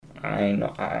I know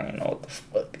what the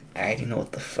fuck. I already know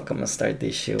what the fuck I'm gonna start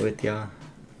this shit with, y'all.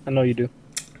 I know you do.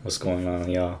 What's going on,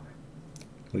 y'all?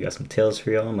 We got some tales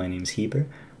for y'all. My name's Heber.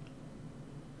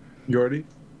 Yordi?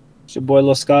 It's your boy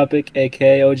Loscopic,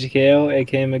 aka OGKO,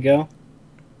 aka Miguel.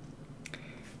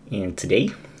 And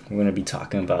today, we're gonna be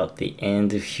talking about the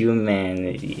end of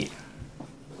humanity.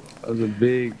 That was a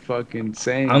big fucking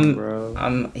saying, I'm,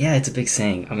 bro. yeah, it's a big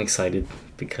saying. I'm excited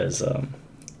because I've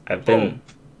Oh, been,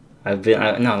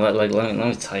 no, let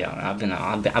me tell y'all, I've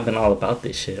been all about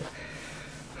this shit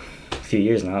a few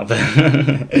years now. But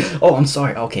oh, I'm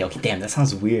sorry. Okay, damn, that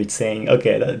sounds weird saying.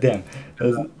 Okay, damn.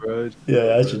 bro.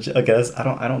 Yeah, I Bro. should. Okay,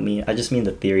 I don't mean. I just mean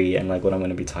the theory and like what I'm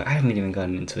gonna be talking. I haven't even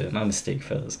gotten into it. My mistake,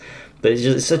 fellas. But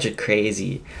it's such a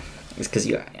crazy. It's because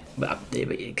you,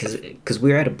 because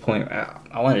we're at a point.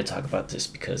 I wanted to talk about this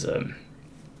because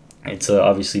it's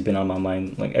obviously been on my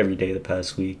mind like every day the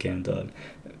past week and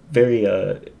very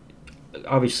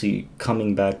obviously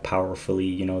coming back powerfully.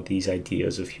 You know, these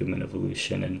ideas of human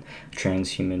evolution and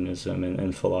transhumanism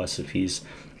and philosophies,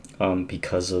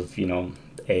 because of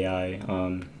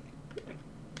AI.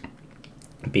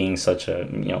 Being such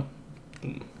a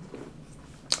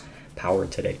power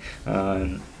today,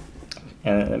 and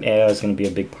AI is going to be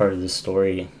a big part of the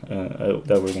story that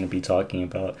we're going to be talking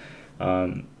about.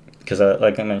 Because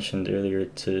like I mentioned earlier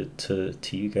to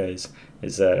you guys,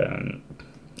 is that I'm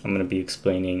going to be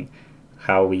explaining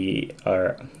how we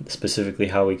are specifically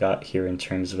how we got here in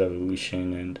terms of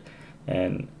evolution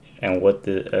and what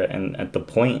and at the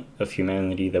point of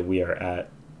humanity that we are at,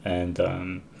 and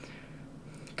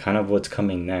kind of what's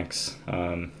coming next.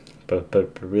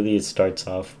 But really, it starts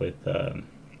off with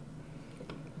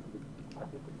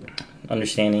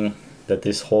understanding that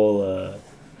this whole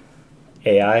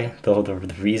AI,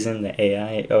 the reason that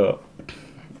AI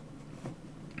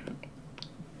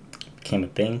became a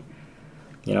thing,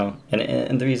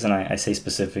 and the reason I say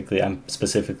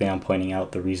I'm pointing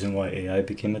out the reason why AI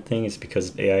became a thing is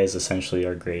because AI is essentially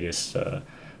our greatest, our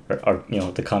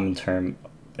the common term,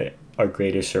 our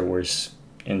greatest or worst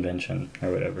invention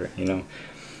or whatever.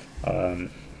 Um,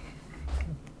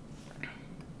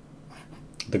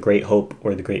 the Great Hope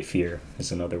or the Great Fear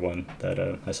is another one that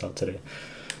I saw today.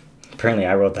 Apparently,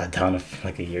 I wrote that down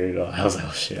like a year ago. I was like,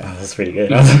 oh shit, that's pretty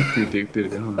good.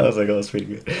 Predicted it, I huh? was like, oh, that's pretty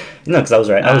good. No, because I was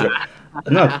right.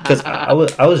 No, because I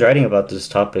was writing about this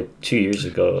topic 2 years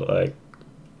ago, like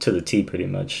to the T, pretty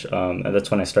much. And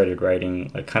that's when I started writing,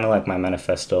 like kind of like my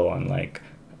manifesto on like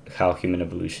how human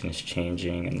evolution is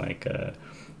changing and like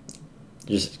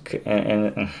just and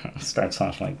it starts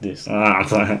off like this.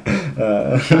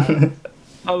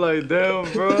 I'm like,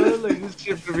 damn, bro. Like, this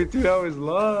shit for be 2 hours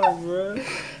long, bro.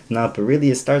 No, but really,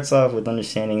 it starts off with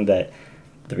understanding that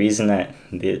the reason that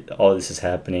all this is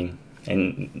happening,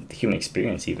 and the human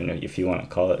experience, even if you want to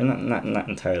call it, and not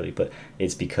entirely, but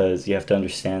it's because you have to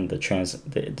understand the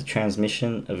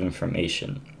transmission of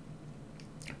information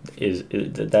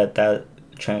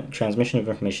transmission of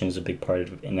information is a big part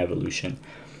of in evolution,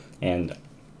 and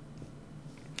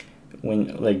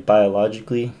when like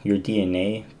biologically your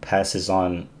DNA passes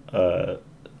on a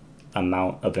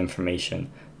amount of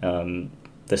information.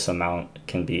 This amount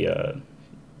can be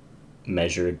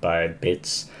measured by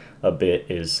bits. A bit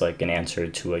is like an answer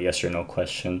to a yes or no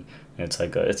question. And it's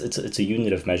like it's a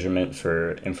unit of measurement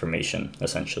for information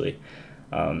essentially.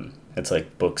 It's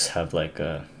like books have like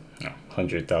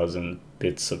 100,000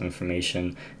 bits of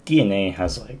information. DNA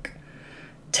has like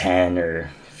 10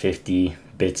 or 50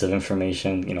 bits of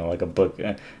information. Like a book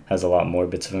has a lot more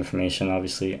bits of information,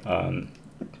 obviously.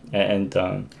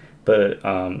 And but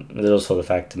there's also the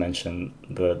fact to mention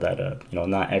that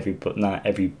not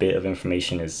every bit of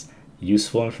information is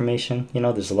useful information.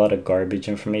 There's a lot of garbage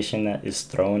information that is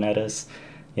thrown at us.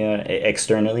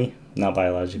 Externally, not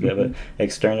biologically, but Mhm.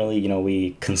 externally.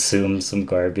 We consume some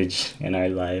garbage in our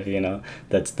life.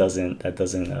 That doesn't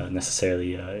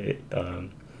necessarily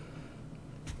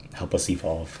help us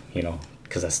evolve.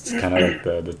 Because that's kind of like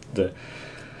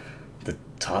the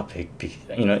topic.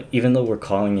 Even though we're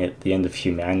calling it the end of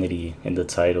humanity in the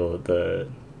title, the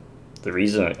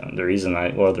reason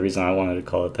I wanted to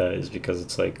call it that is because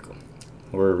it's like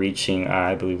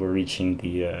I believe we're reaching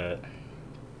the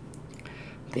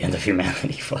end of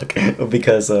humanity. Fuck,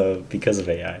 because of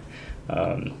AI.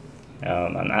 And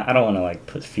I don't want to like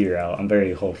put fear out. I'm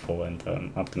very hopeful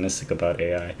and optimistic about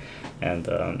AI and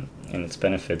its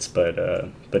benefits, but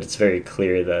it's very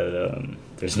clear that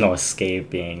there's no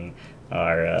escaping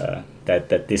our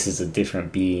that this is a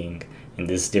different being, and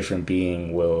this different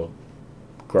being will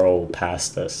grow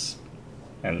past us.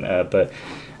 And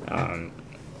um,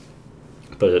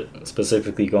 but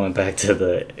specifically going back to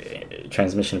the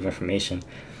transmission of information,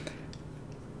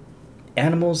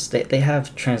 animals, they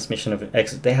have transmission of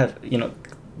they have, you know,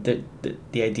 the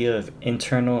idea of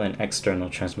internal and external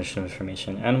transmission of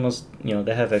information. Animals, you know,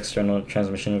 they have external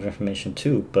transmission of information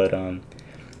too, but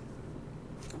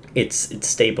it's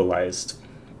stabilized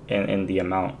in the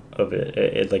amount of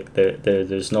it like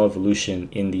there's no evolution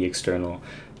in the external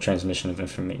transmission of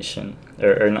information,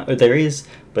 or not, there is,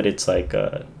 but it's like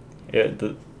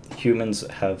the humans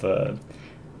have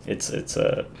it's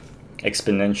a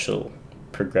exponential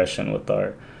progression with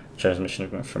our transmission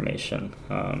of information,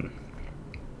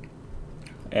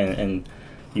 and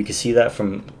you can see that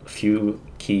from a few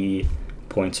key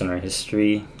points in our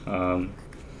history.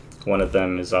 One of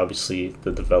them is obviously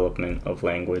the development of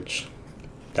language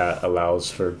that allows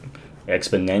for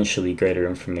exponentially greater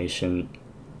information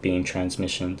being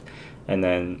transmissioned, and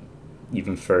then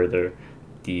even further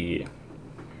the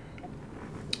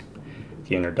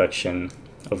introduction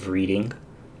of reading,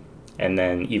 and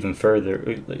then even further,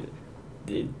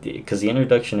 because the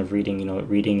introduction of reading, you know,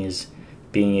 reading is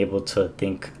being able to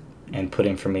think and put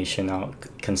information out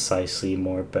concisely,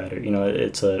 more better. You know,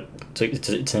 it's a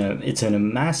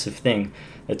massive thing.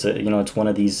 It's a, you know, it's one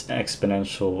of these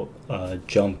exponential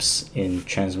jumps in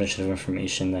transmission of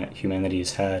information that humanity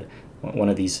has had. One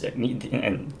of these,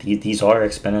 and these are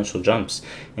exponential jumps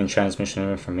in transmission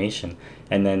of information.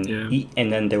 And then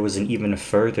and then there was an even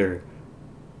further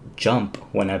jump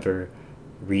whenever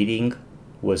reading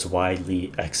was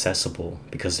widely accessible,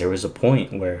 because there was a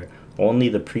point where only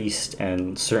the priest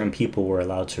and certain people were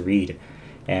allowed to read,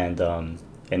 and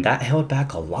that held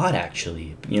back a lot,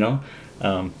 actually, you know.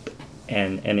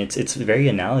 And it's very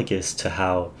analogous to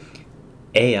how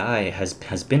AI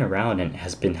has been around and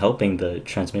has been helping the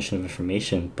transmission of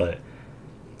information, but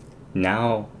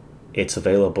now it's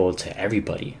available to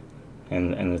everybody,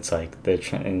 and it's like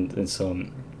and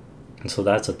so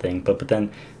that's a thing. But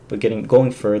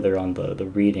going further on the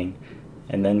reading,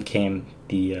 and then came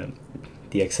the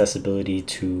accessibility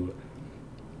to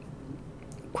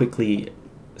quickly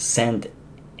send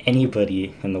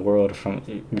anybody in the world from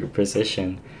your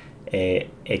position a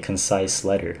concise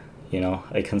letter, you know,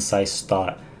 a concise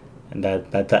thought. And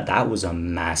that was a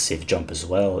massive jump as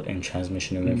well in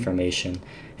transmission of information.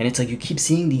 And it's like you keep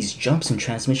seeing these jumps in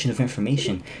transmission of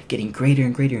information getting greater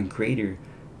and greater and greater,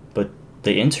 but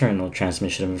the internal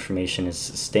transmission of information is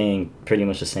staying pretty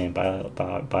much the same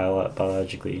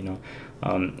biologically, you know.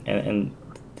 And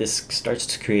this starts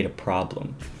to create a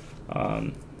problem.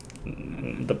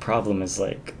 The problem is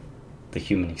like the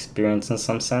human experience in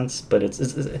some sense, but it's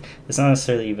not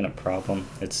necessarily even a problem.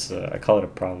 It's I call it a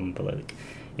problem, but like,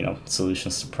 you know,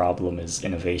 solutions to problem is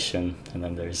innovation, and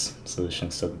then there's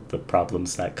solutions to the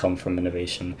problems that come from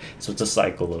innovation. So it's a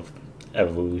cycle of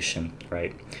evolution,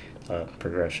 right?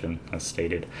 Progression, as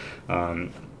stated,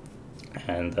 and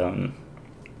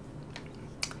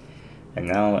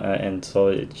now and so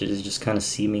it's just kind of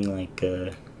seeming like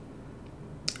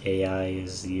AI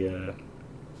is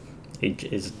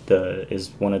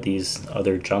is one of these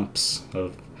other jumps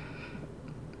of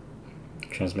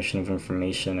transmission of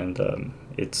information, and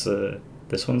it's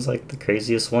this one's like the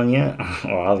craziest one yet.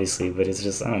 Well, obviously, but it's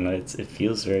just, I don't know, it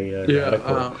feels very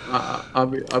radical.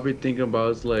 I'll be thinking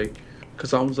about, it's like,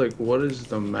 because I was like, what is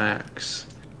the max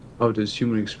of this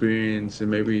human experience, and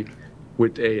maybe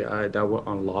with AI that will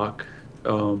unlock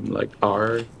like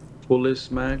our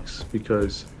fullest max,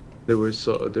 because Well,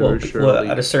 surely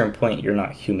at a certain point, you're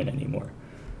not human anymore.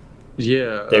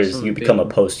 yeah, You become a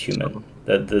post-human.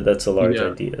 That's a large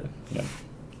idea. Yeah.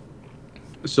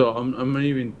 So I'm not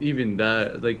even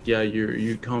that, like, yeah,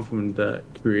 you come from that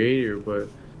creator, but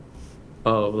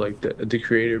like the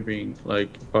creator being like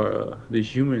the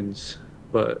humans.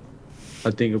 But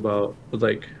I think about,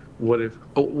 like, what if,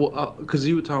 because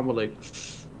you were talking about like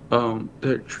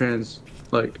the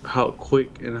like how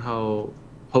quick and how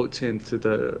potent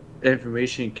the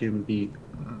information can be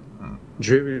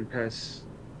driven past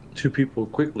two people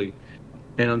quickly.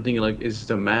 And I'm thinking, like, is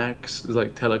the max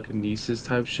like telekinesis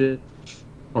type shit,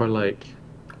 or like,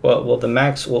 Well, the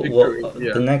max. Yeah.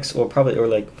 The next, or probably, or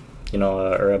like, you know,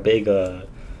 or a big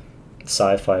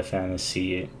sci-fi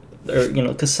fantasy, or, you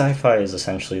know, because sci-fi is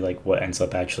essentially like what ends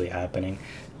up actually happening,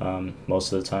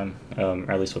 most of the time,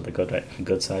 or at least with the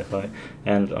good sci-fi.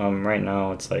 And right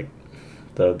now it's like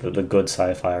the good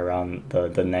sci-fi around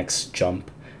the next jump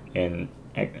in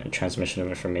transmission of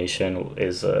information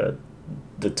is the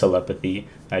telepathy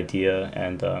idea,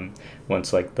 and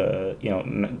once, like, the, you know,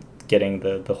 getting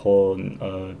the whole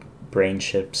brain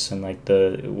chips, and like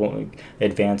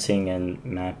advancing and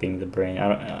mapping the brain. I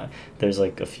don't. There's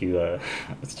like a few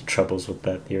troubles with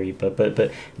that theory,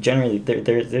 but generally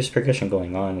there's progression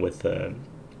going on with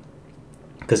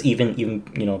because even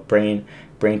brain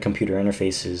computer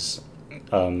interfaces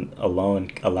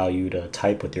alone allow you to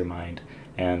type with your mind,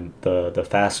 and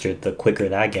the quicker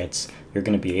that gets, you're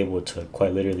going to be able to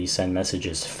quite literally send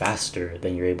messages faster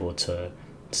than you're able to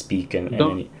speak and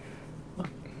Don't any.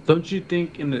 don't you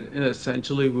think in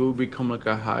essentially we will become like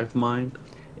a hive mind?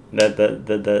 That's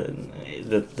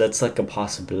like a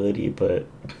possibility, but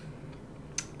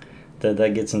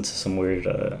that gets into some weird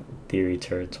theory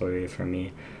territory for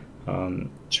me.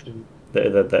 True.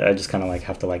 That I just kind of like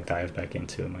have to like dive back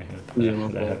into in my head. Yeah,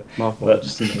 my That- fault. My fault. but-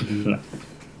 Just an idea. no,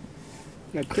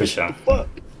 Now, for Chris, sure. what the fuck?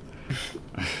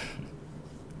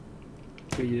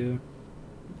 But yeah.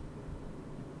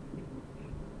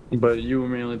 But you were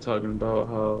mainly talking about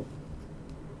how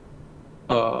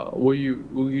were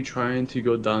you trying to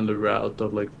go down the route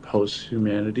of like post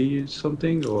humanity or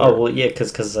something, or Oh well, yeah,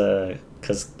 cause this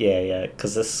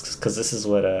is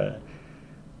what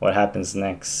happens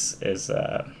next is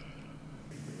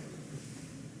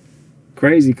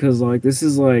Crazy, cause like this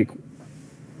is like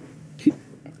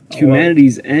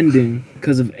humanity's ending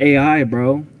because of AI,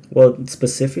 bro. well,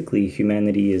 specifically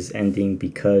humanity is ending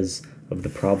because of the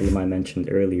problem I mentioned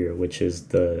earlier, which is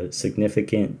the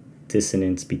significant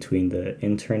dissonance between the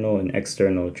internal and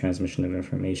external transmission of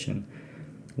information.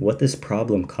 What this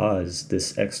problem caused,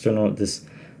 this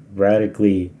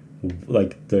radically,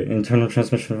 like the internal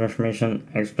transmission of information,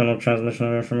 external transmission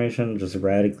of information, just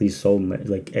radically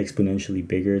like exponentially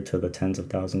bigger to the tens of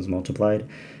thousands multiplied.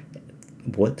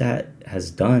 What that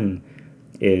has done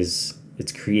is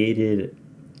it's created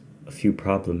a few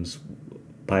problems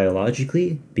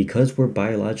biologically, because we're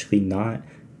biologically not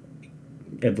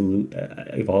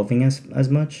evolving as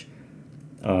much.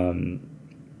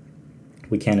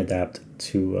 We can't adapt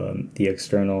to the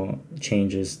external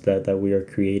changes that we are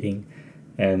creating,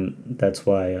 and that's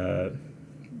why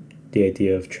the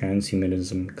idea of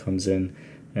transhumanism comes in,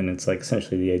 and it's like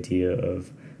essentially the idea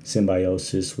of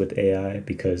symbiosis with AI,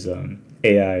 because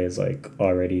AI is like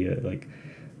already like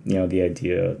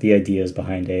the ideas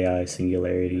behind AI,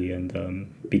 singularity, and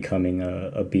becoming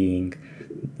a being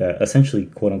that essentially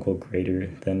quote unquote greater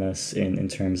than us in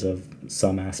terms of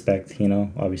some aspect.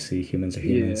 Obviously humans are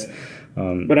humans.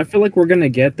 But I feel like we're gonna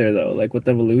get there though. Like with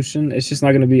evolution, it's just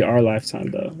not gonna be our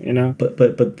lifetime though. But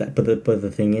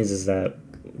the thing is that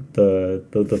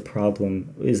the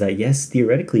problem is that yes,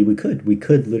 theoretically we could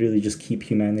literally just keep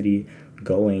humanity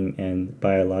going and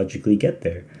biologically get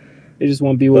there. It just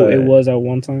won't be what it was at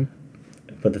one time.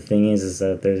 But the thing is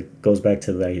that there goes back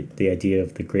to the idea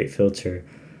of the great filter.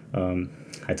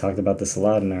 I talked about this a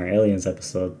lot in our aliens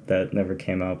episode that never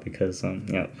came out because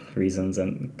reasons,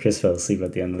 and Chris fell asleep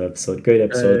at the end of the episode. Great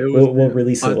episode. We'll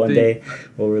release it one day.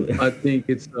 I think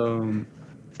it's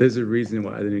there's a reason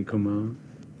why it didn't come out.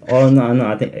 Oh no!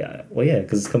 I think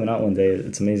because it's coming out one day.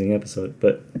 It's an amazing episode,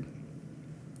 but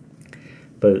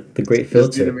the great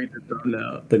filter.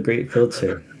 The great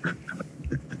filter.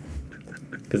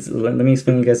 Because let me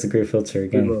explain you guys the great filter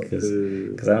again, because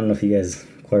I don't know if you guys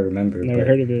quite remember. Never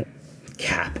heard of it.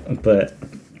 Cap, but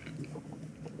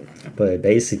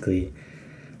basically,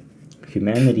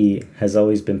 humanity has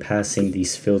always been passing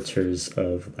these filters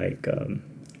of like,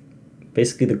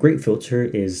 basically the great filter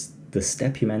is the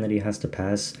step humanity has to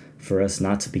pass for us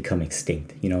not to become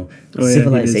extinct.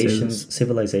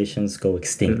 Civilizations go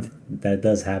extinct. Yeah. That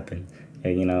does happen.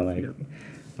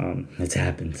 It's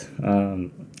happened.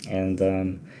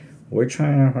 And we're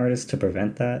trying our hardest to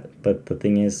prevent that. But the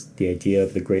thing is, the idea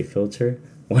of the great filter,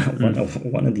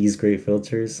 one of these great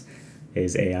filters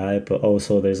is AI, but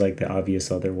also there's like the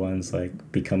obvious other ones, like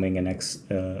becoming a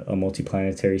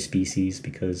multiplanetary species,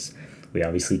 because we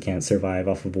obviously can't survive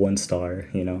off of one star,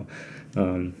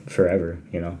 forever.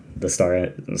 The star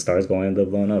is going to end up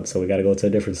blowing up, so we got to go to a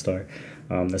different star.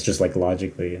 That's just like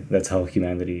logically, that's how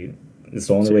humanity. It's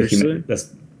the only way.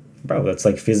 That's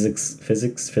like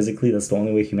physically. That's the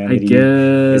only way humanity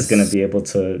is gonna be able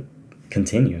to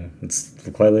continue. It's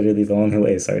quite literally the only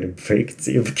way. Sorry to break it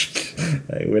to you.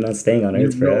 Like, we're not staying on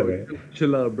Earth forever.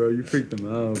 Chill out, bro. You freaked them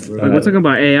out, bro. We're talking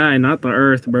about AI, not the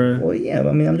Earth, bro. Well, yeah.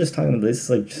 I mean, I'm just talking about this. Is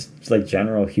like just like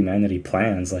general humanity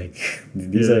plans. Like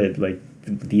these are like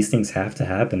these things have to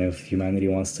happen if humanity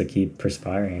wants to keep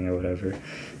perspiring or whatever.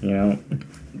 No,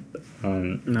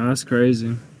 that's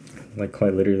crazy. Like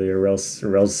quite literally, or else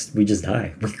we just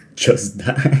die. We just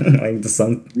die. Like the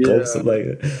sun gulps up,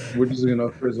 like we're just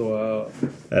gonna frizzle out.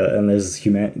 And there's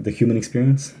the human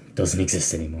experience doesn't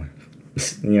exist anymore.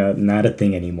 not a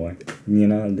thing anymore.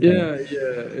 Yeah,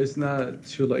 it's not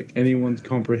to like anyone's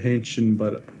comprehension,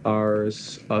 but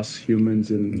ours, us humans,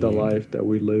 and the Yeah. life that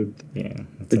we lived. Yeah, it's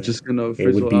It's like just gonna it would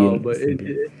fizzle be out, but it would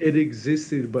be it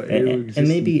existed, but it and, and existed in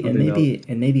maybe and something else. maybe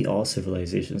and maybe all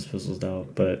civilizations fizzled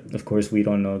out, but of course we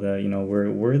don't know that.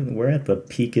 We're at the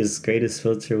peakest, greatest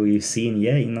filter we've seen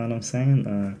yet. You know what I'm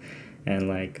saying? And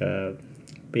like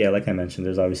but yeah, like I mentioned,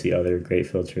 there's obviously other great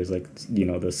filters, like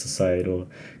the societal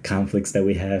conflicts that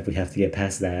we have. We have to get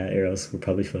past that, or else we're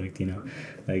probably fucked.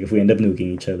 Like if we end up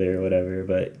nuking each other or whatever.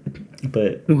 But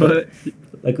What?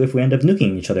 like if we end up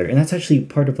nuking each other, and that's actually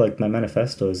part of like my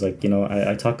manifesto is like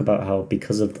I talk about how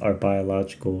because of our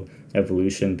biological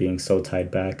evolution being so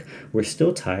tied back, we're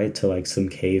still tied to like some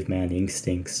caveman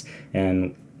instincts,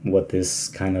 and what this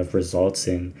kind of results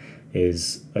in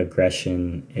is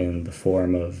aggression in the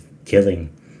form of killing,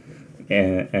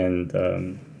 and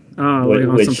Oh, like on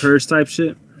some which purge type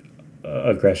shit.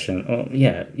 aggression. Oh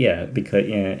yeah,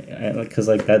 because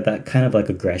like that kind of like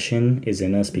aggression is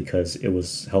in us because it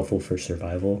was helpful for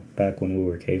survival back when we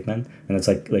were cavemen, and it's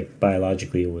like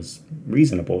biologically it was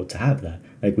reasonable to have that.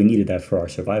 Like we needed that for our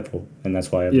survival, and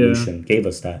that's why Yeah. evolution gave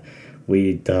us that.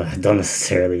 We don't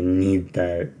necessarily need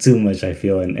that too much. I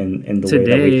feel in the way that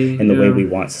Today, in the way yeah. we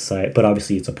want society, but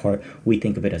obviously it's a part. We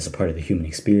think of it as a part of the human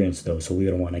experience, though, so we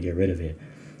don't want to get rid of it.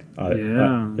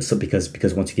 Yeah. So because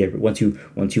once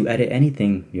you edit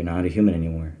anything, you're not a human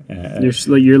anymore.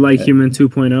 You're like human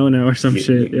 2.0 now or some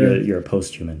shit. You're, Yeah. you're a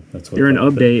post-human. That's what. You're an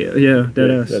update. Yeah, But,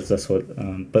 dead ass. that's what.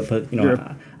 But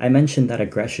You're I mentioned that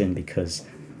aggression because,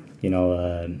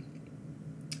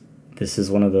 this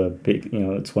is one of the big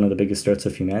it's one of the biggest threats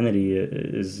of humanity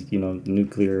is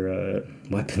nuclear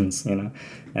weapons, and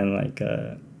like.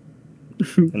 And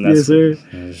Yes, sir.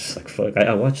 It's just like fuck.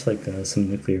 I watched like some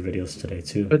nuclear videos today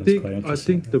too. I It was think quite I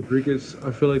interesting. think the biggest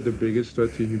I feel like the biggest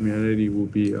threat to humanity will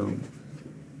be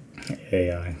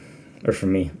AI, or for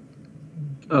me,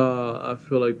 I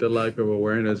feel like the lack of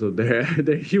awareness of their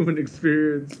human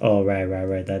experience. oh right.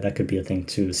 That could be a thing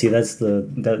too. See,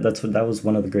 that was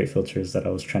one of the great filters that I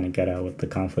was trying to get at with the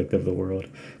conflict of the world.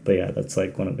 But yeah, that's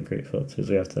like one of the great filters.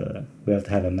 We have to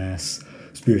have a mass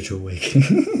spiritual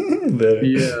awakening. But,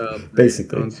 Yeah,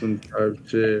 basically. on some type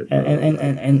shit.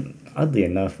 And oddly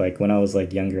enough, like when I was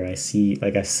like younger, I see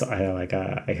like I saw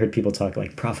I heard people talk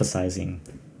like prophesizing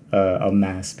a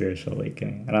mass spiritual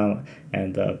awakening,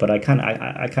 but I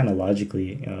kind of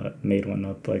logically made one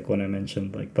up, like when I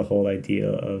mentioned like the whole idea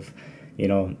of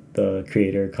the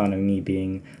creator economy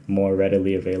being more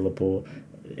readily available,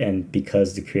 and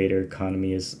because the creator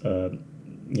economy is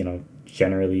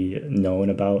generally known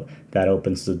about, that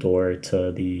opens the door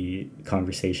to the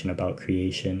conversation about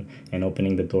creation, and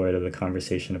opening the door to the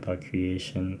conversation about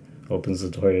creation opens the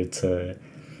door to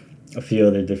a few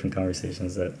other different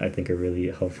conversations that I think are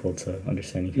really helpful to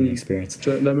understanding human experience.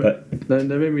 So But that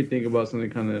made me think about something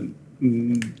kind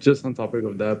of just on topic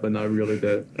of that, but not really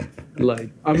that. Like,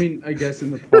 I mean, I guess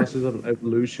in the process of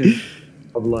evolution,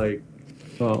 of like,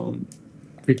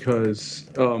 because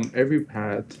every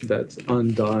path that's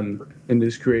undone and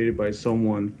is created by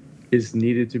someone is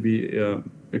needed to be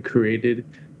created,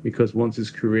 because once it's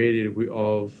created, we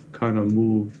all kind of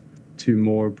move to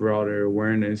more broader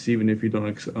awareness, even if you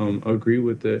don't agree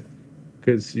with it,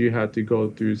 because you have to go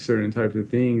through certain types of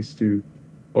things to,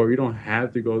 or you don't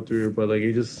have to go through it, but like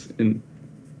it's just an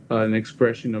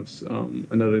expression of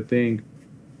another thing.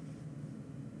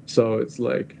 So it's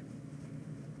like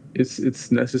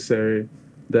it's necessary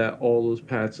that all those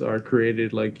paths are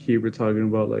created, like here we're talking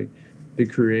about like the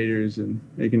creators, and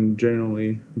they can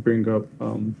generally bring up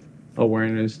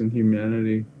awareness and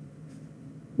humanity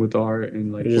with art,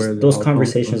 and like where those all comes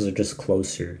conversations from. are just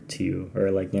closer to you,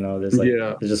 or like Yeah.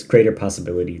 there's just greater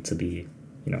possibility to be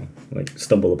like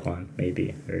stumble upon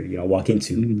maybe, or walk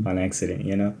into Mhm. on accident,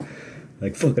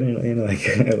 like fucking like,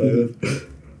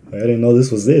 I didn't know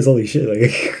this was this, holy shit,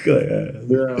 like, Yeah,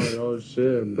 like, oh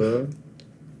shit, bro.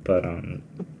 but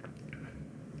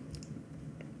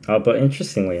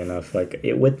interestingly enough, like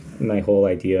with my whole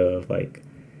idea of like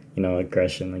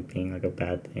aggression like being like a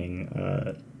bad thing,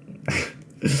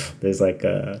 there's like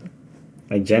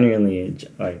genuinely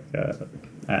like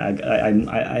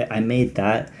I made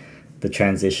that the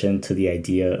transition to the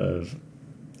idea of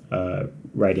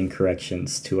writing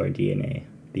corrections to our DNA,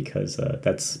 because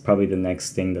that's probably the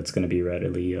next thing that's going to be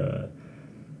readily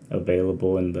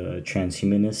available in the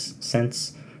transhumanist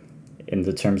sense, in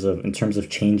terms of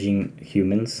changing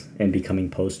humans and becoming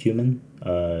post-human.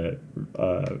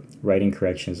 Writing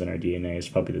corrections in our DNA is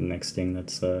probably the next thing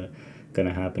that's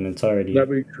gonna happen. It's already That'd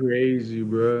be crazy,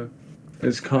 bro.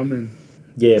 It's coming.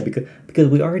 Yeah, because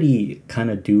we already kind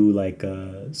of do like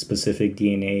specific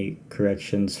DNA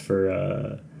corrections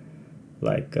for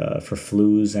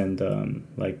flus and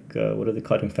what are they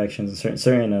called, infections and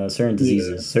certain Yeah.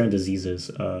 diseases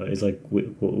is like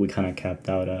we kind of capped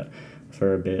out at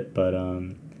for a bit, but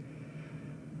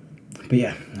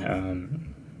yeah,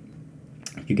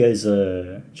 do you guys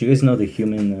know the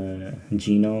human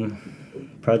genome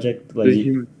project? The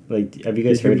human, Have you the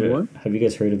guys heard human what?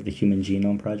 of the Human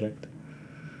Genome Project?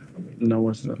 No,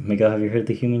 what's that? Miguel, have you heard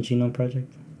the Human Genome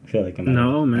Project? I feel like I might have.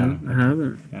 No, Yeah, man, I okay.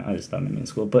 haven't. Yeah, I just thought maybe in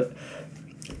school, but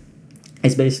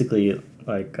it's basically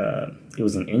like it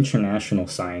was an international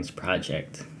science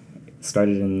project. It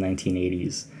started in the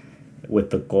 1980s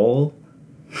with the goal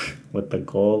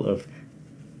of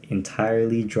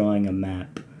entirely drawing a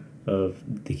map of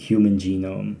the human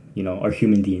genome, or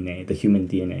human DNA, the human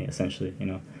DNA essentially,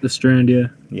 The Strand, yeah.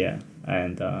 yeah,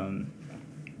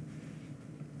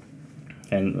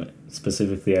 and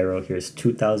specifically I wrote here is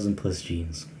 2,000 plus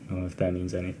genes. I don't know if that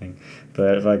means anything,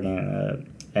 but if I can,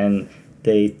 and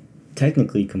they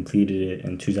technically completed it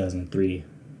in 2003,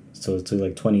 so it took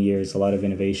like 20 years, a lot of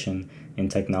innovation in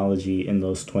technology in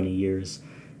those 20 years.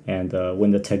 And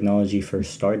when the technology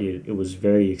first started, it was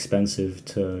very expensive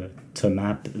to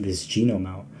map this genome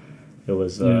out. It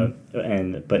was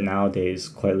but nowadays,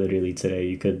 quite literally today,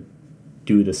 you could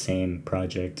do the same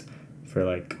project for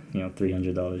like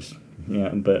 $300. Yeah,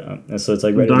 but and so it's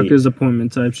like Doctor's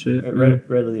appointment type shit.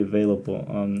 readily available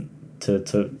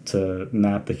to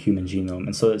map the human genome.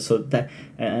 And so that,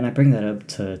 and I bring that up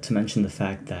to mention the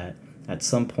fact that at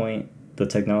some point the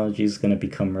technology is going to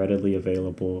become readily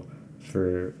available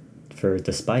for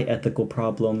despite ethical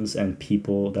problems and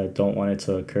people that don't want it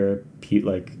to occur,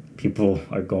 people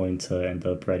are going to end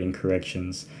up writing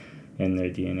corrections in their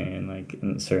DNA, and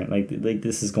in certain like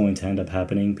this is going to end up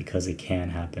happening because it can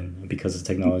happen because the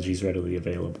technology is readily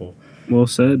available. Well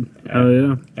said. Oh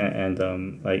yeah. And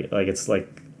it's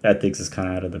like ethics is kind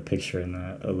of out of the picture in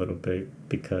that a little bit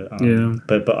because Yeah.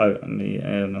 But I mean,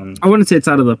 and I wouldn't say it's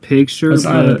out of the picture. it's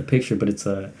not out of the but picture, but it's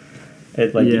Yeah.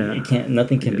 it can't,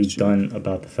 nothing can I be get you. done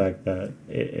about the fact that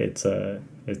it's a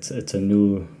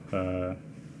new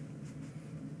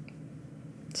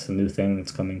it's a new thing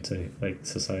that's coming to like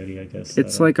society, I guess.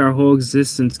 It's like our whole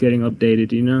existence getting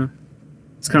updated, you know?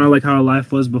 It's kind of like how our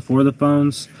life was before the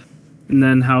phones, and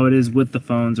then how it is with the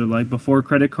phones, or like before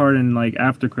credit card and like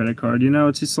after credit card, you know?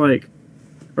 It's just like,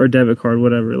 or debit card,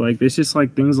 whatever. Like, it's just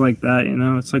like things like that, you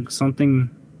know? It's like something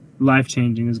life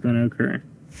changing is going to occur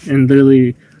in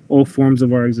literally all forms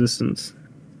of our existence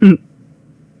and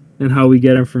how we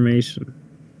get information.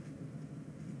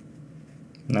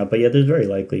 No, but yeah, there's very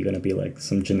likely going to be like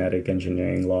some genetic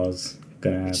engineering laws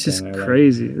going to happen. It's just or, like,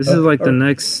 crazy. This is like the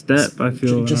next step, I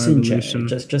feel, just in our in evolution.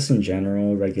 just in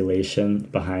general, regulation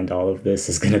behind all of this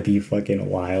is gonna be fucking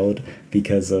wild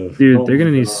because of Dude, they're gonna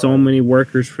need so many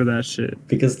workers for that shit.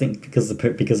 because of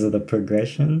the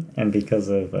progression and because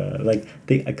of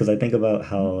because I think about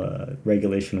how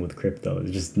regulation with crypto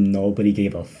is just nobody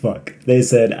gave a fuck. They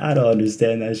said, I don't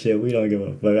understand that shit. We don't give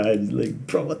a fuck. I was like,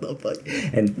 bro, what the fuck?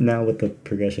 And now with the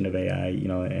progression of AI,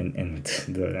 and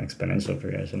the exponential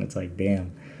progression, it's like, damn.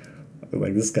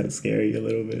 Like, this is kind of scary a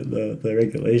little bit. The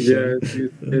regulation. Yeah,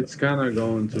 it's kind of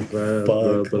going too fast,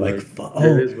 Fuck, but like,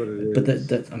 it is what it is. but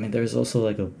that I mean, there's also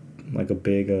like a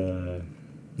big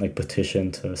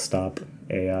petition to stop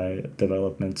AI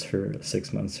developments for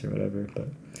 6 months or whatever. But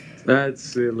That's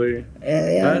silly.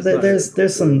 yeah, That's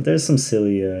there's some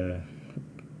silly.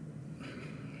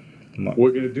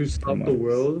 We're gonna do stop the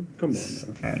world. Come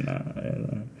on now.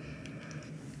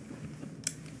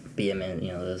 But yeah, man,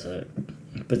 there's a.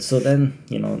 But so then,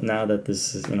 now that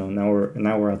this is, now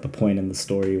we're at the point in the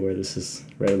story where this is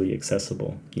readily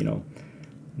accessible,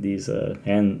 these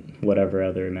and whatever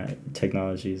other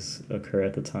technologies occur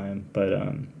at the time. But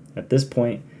at this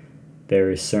point,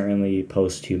 there is certainly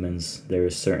post-humans. There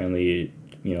is certainly,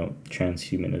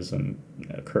 transhumanism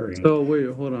occurring. So wait,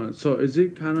 hold on. So is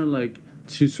it kind of like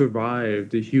to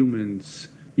survive the humans,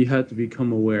 you have to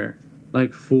become aware,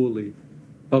 like fully,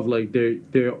 of like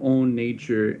their own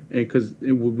nature, and because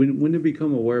when they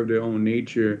become aware of their own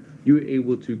nature, you're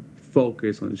able to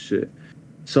focus on shit.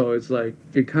 So it's like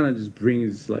it kind of just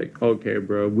brings like, okay,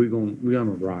 bro, we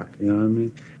gonna rock, you know what I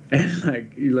mean? And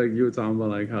like you were talking about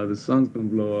like how the sun's gonna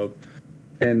blow up,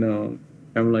 and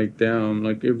I'm like, damn,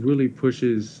 like it really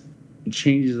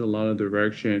changes a lot of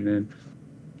direction, and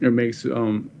it makes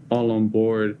all on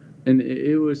board. And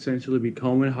it will essentially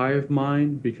become a hive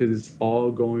mind because it's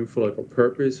all going for like a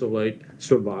purpose of like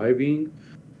surviving,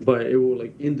 but it will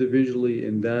like individually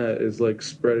in that is like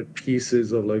spread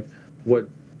pieces of like what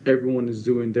everyone is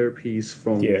doing their piece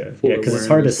from Yeah, full yeah, because it's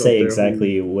hard to awareness of say their home.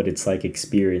 exactly what it's like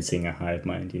experiencing a hive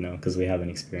mind, because we haven't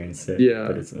experienced it. But Yeah,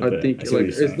 it's, I but I think see what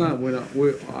like you're it's saying. not when I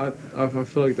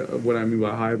feel like what I mean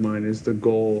by hive mind is the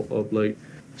goal of like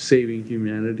saving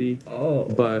humanity, Oh,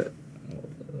 but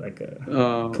like a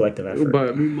uh, collective effort.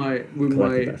 but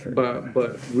Collective effort.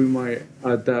 but we might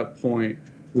at that point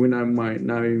when I might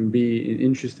not even be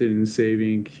interested in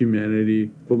saving humanity,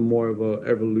 but more of a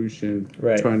evolution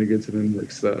Right. trying to get to the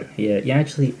next step. Yeah, yeah.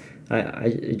 Actually,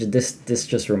 this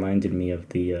just reminded me of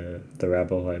the rabbit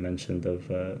hole I mentioned of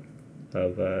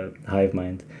hive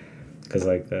mind, because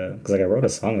I wrote a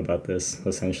song about this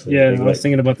essentially. Yeah, I was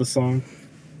thinking about the song.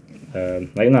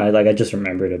 I just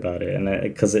remembered about it, and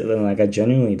because I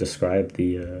genuinely described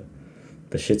the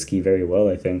shitski very well.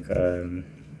 I think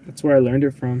That's where I learned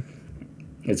it from.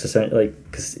 it's essentially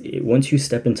because once you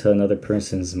step into another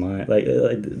person's mind,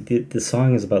 the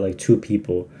song is about like two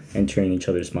people entering each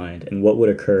other's mind, and what would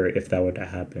occur if that were to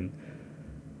happen,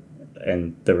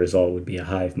 and the result would be a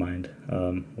hive mind.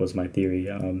 Was my theory,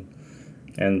 and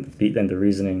the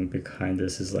reasoning behind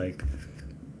this is like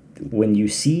when you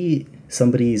see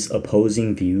somebody's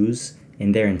opposing views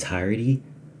in their entirety,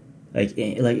 like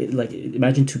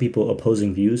imagine two people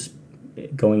opposing views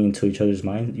going into each other's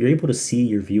mind, you're able to see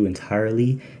your view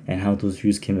entirely and how those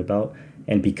views came about,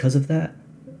 and because of that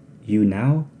you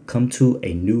now come to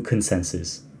a new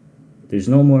consensus. There's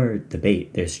no more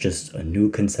debate, there's just a new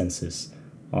consensus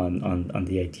on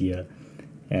the idea,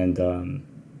 and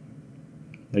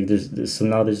there's so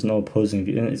now there's no opposing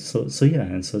view, and so yeah,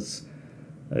 and so it's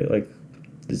like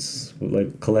this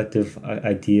like collective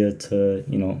idea to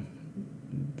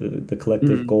the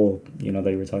collective goal that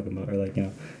you were talking about,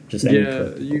 or just any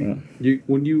Yeah, you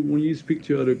when you speak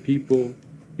to other people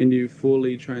and you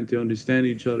fully trying to understand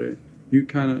each other,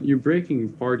 you're breaking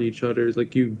apart each other. It's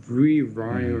like you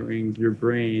rewiring your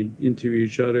brain into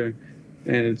each other,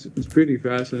 and it's pretty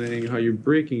fascinating how you're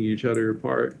breaking each other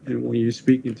apart. And when you're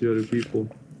speaking to other people,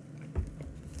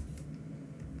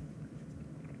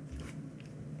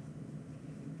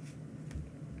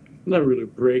 not really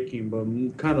breaking, but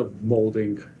kind of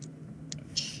molding.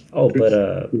 Oh,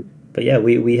 but yeah,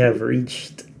 we have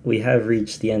reached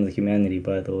the end of humanity.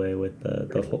 By the way, with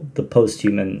the post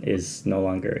human is no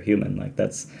longer a human. Like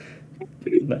that's,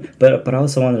 but I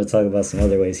also wanted to talk about some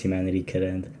other ways humanity could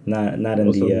end. Not in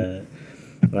Also, the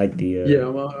like the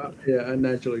yeah, yeah, I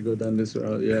naturally go down this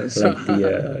route. Yes.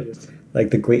 like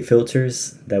the great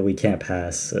filters that we can't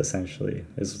pass. Essentially,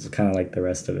 is kind of like the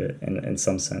rest of it in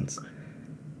some sense.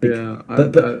 Yeah,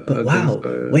 But I think wow,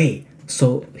 so. Yeah. wait.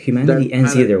 So That's humanity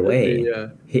ends kind either of way. yeah.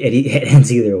 It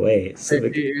ends either way. So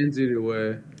It ends either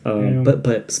way. Yeah.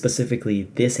 but specifically,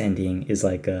 this ending is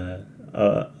like a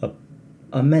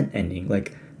meant ending.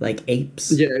 Like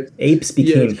apes. Yeah, Apes yeah.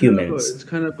 became humans. It's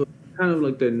kind of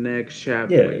like the next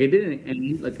chapter. Yeah. Like it didn't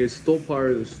end. Like it's still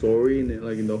part of the story, and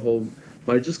like in the whole,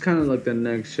 but it's just kind of like the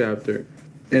next chapter.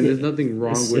 And there's nothing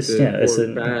wrong with it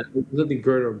or bad. There's nothing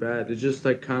good or bad. It's just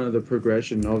like kind of the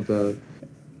progression of the.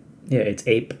 Yeah, it's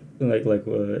ape.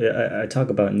 I talk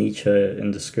about Nietzsche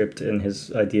in the script, and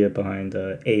his idea behind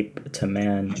ape to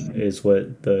man is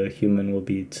what the human will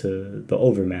be to the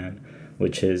overman,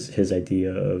 which is his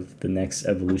idea of the next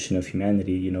evolution of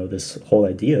humanity. This whole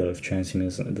idea of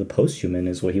transhumanism, the post-human,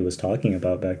 is what he was talking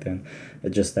about back then.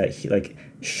 Just that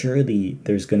surely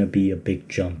there's gonna be a big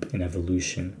jump in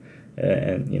evolution,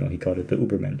 and he called it the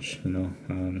Ubermensch.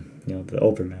 The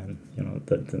overman.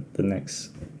 The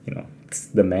next. It's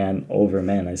the man over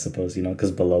man, I suppose.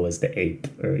 Because below is the ape,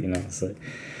 or so,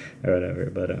 or whatever.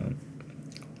 But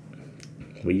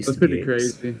we used That's to be pretty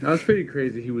apes. crazy. That's pretty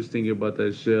crazy. He was thinking about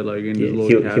that shit like in his little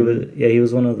He cabin. he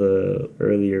was one of the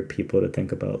earlier people to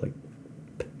think about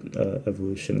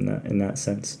evolution in that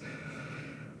sense.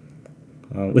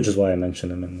 Which is why I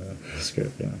mentioned him in the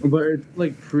script. Yeah. But it's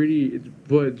like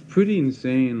it's pretty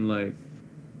insane. Like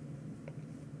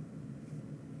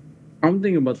I'm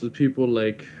thinking about the people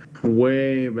like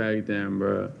way back then,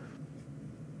 bro.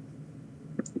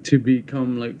 To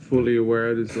become like fully aware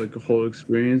of this like whole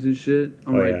experience and shit.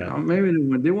 I'm Oh, like, yeah. maybe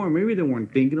they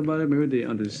weren't thinking about it. Maybe they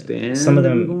understand. Some of they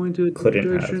were them going to a couldn't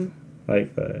direction. have.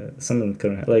 Some of them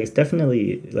couldn't have. It's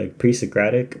definitely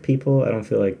pre-Socratic people. I don't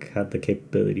feel had the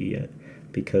capability yet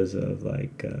because of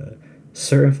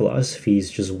certain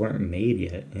philosophies just weren't made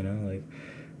yet.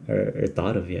 Or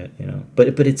thought of yet.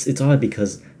 But it's odd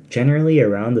because generally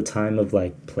around the time of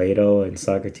Plato and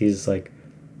Socrates,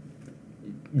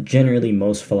 generally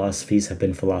most philosophies have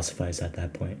been philosophized at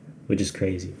that point, which is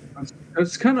crazy.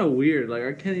 It's kind of weird. Like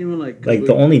I can't even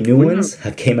the only new ones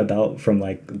have came about from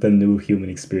the new human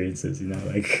experiences.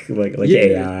 Like yeah,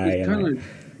 AI it's and kind of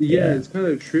yeah, it's kind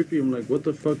of trippy. I'm like, what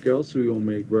the fuck else are we gonna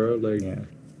make, bro? Like, Yeah.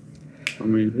 I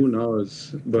mean, who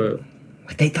knows? But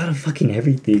Like they thought of fucking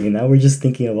everything, and now we're just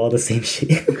thinking of all the same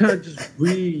shit. we're kind of just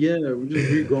we're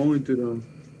just re-going through them.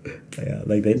 Yeah,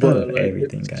 like they thought But of like,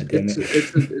 everything. God damn it.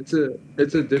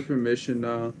 it's a different mission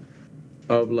now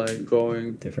of like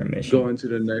Different mission. going to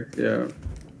the next, yeah.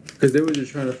 Because they were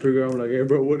just trying to figure out, like, hey,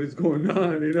 bro, what is going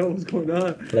on? You know, what's going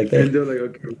on? Like And they're like,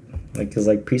 okay. like, because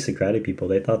like pre-Socratic people,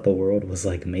 they thought the world was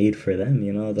like made for them.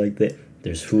 You know, like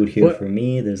there's food here for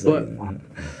me. There's like.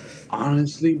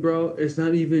 Honestly, bro, it's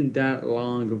not even that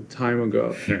long of time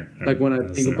ago. Like when I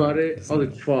think about it, I was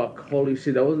like, fuck, holy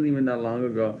shit, that wasn't even that long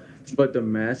ago. But the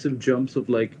massive jumps of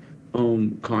like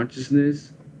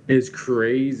consciousness is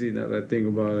crazy now that I think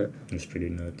about it. It's pretty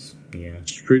nuts. Yeah.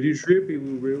 It's pretty trippy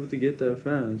we were able to get that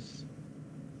fast.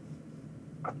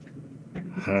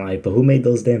 I'm like, but who made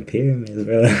those damn pyramids,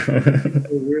 bro? For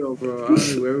real, bro. I don't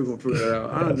think we're ever gonna figure that out.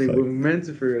 I don't think we're meant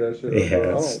to figure that shit out. Yeah,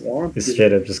 Bro. I don't want it's to.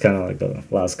 straight up just kind of like a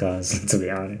lost cause, to be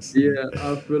honest. Yeah,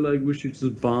 I feel like we should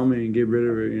just bomb it and get rid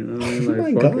of it. You know what I mean? Oh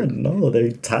Like, my fuck god, it. no,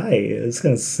 they're tight. It's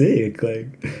kind of sick. Like,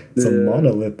 it's a Yeah.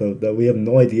 monolith that we have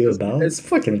no idea about. It's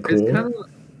fucking cool. It's kind of.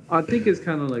 I think it's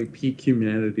kind of like peak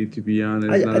humanity, to be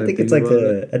honest. I think it's like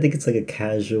I think it's like a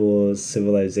casual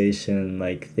civilization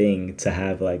like thing to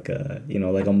have like a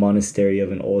like a monastery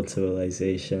of an old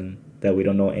civilization that we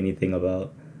don't know anything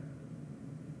about.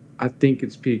 I think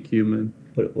it's peak human.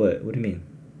 What do you mean?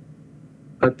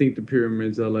 I think the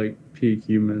pyramids are like peak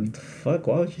human. Fuck,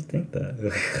 why would you think that?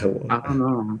 I don't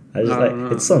know. I just I like don't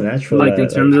know. it's so natural. Like in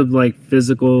terms of like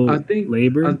physical I think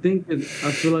labor. I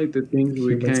feel like the things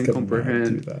we humans can't could not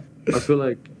comprehend. do that. I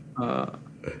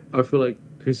feel like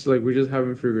because like we just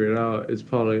haven't figured it out. It's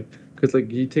probably because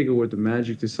like you take away the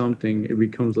magic to something, it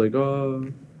becomes like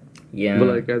Yeah. But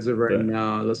like as of right but-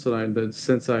 now, that's what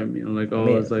it's like I mean,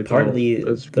 it's like partly we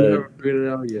haven't figured it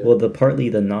out yet. Well, partly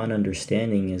the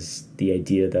non-understanding is the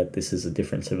idea that this is a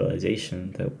different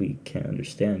civilization that we can't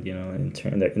understand. You know, in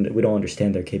turn, that we don't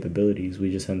understand their capabilities.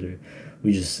 We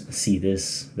just see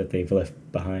this that they've left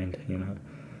behind. You know,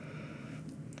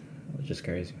 which is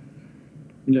crazy.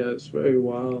 Yeah, it's very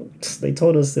wild. They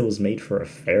told us it was made for a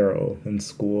pharaoh in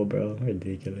school, bro.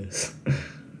 Ridiculous.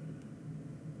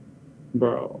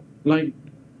 Bro. Like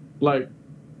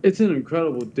it's an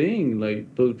incredible thing,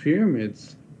 like those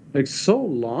pyramids. Like so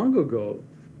long ago.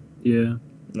 Yeah.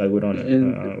 Like we don't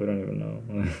And- even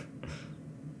know.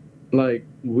 Like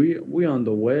we on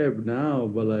the web now,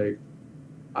 but like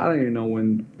I don't even know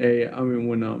when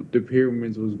the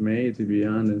pyramids was made, to be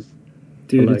honest.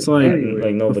 Dude, Like, it's like anyway,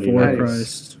 like nobody before knows.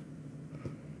 Christ.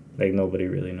 Like nobody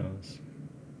really knows.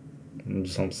 I'm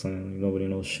saying like, nobody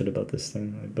knows shit about this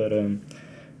thing. Like, but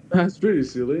That's pretty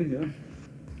silly, yeah.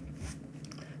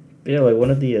 yeah, like one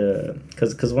of the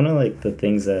cause one of like the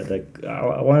things that like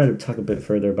I wanted to talk a bit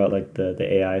further about like the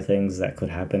AI things that could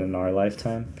happen in our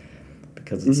lifetime,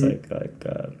 because it's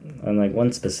and like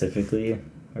one specifically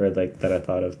or like that I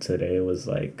thought of today was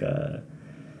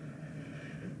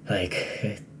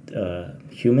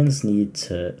humans need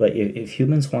to like if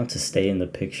humans want to stay in the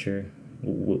picture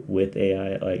with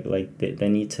AI, like they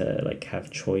need to like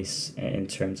have choice in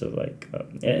terms of like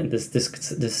and this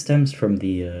stems from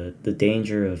the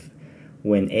danger of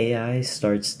when AI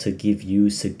starts to give you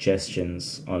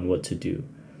suggestions on what to do,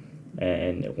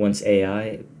 and once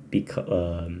AI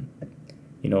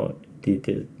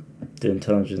the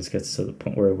intelligence gets to the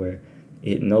point where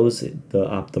it knows the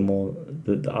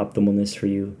optimalness for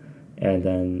you, and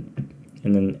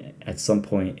then at some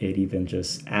point it even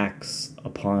just acts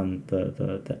upon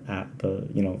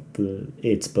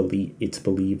its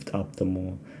believed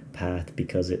optimal path,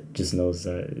 because it just knows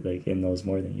that like it knows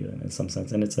more than you in some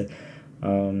sense. And it's like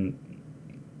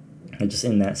and just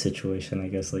in that situation, I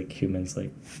guess like humans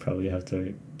like probably have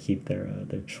to keep their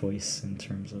choice in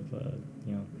terms of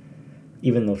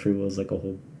even though free will is like a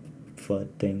whole flood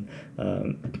thing,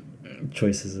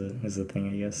 choice is a thing,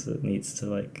 I guess, that needs to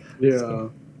like Yeah.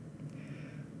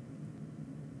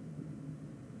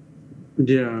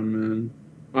 Yeah, man.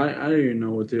 I don't even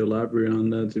know what to elaborate on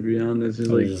that, to be honest. It's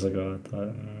I was like, just like, oh, I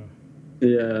thought,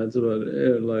 yeah, that's about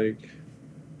it. Like,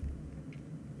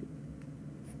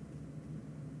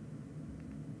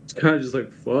 it's kind of just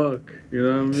like, fuck. You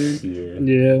know what I mean?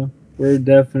 yeah. Yeah. We're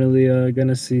definitely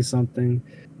gonna see something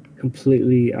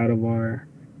completely out of our.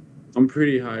 I'm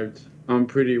pretty hyped. I'm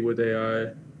pretty with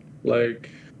AI. Like,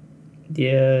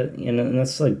 Yeah, and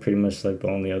that's like pretty much like the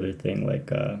only other thing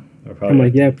like or I'm probably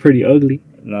like, yeah, pretty ugly.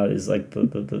 no is like the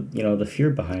the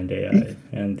fear behind AI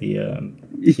and the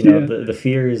Yeah. the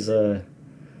fear is I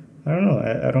don't know,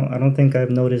 I don't think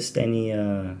I've noticed any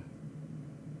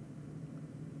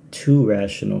too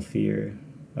rational fear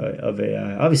of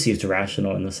AI. Obviously, it's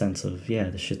rational in the sense of, yeah,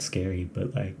 the shit's scary,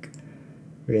 but like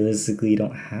realistically, you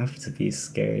don't have to be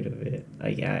scared of it.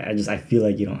 Like, I feel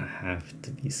like you don't have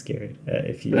to be scared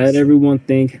if you Let just, everyone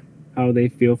think how they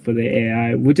feel for the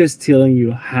AI. We're just telling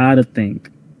you how to think.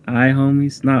 Alright,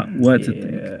 homies, not what to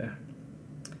think. yeah.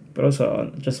 But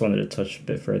also, I just wanted to touch a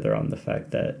bit further on the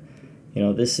fact that, you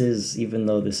know, this is, even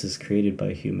though this is created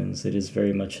by humans, it is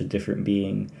very much a different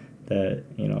being that,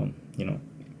 you know,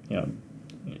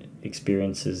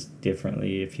 experiences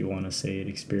differently, if you want to say it,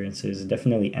 experiences,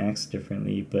 definitely acts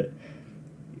differently, but,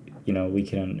 you know, we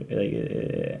can, like,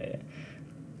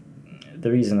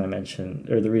 the reason I mentioned,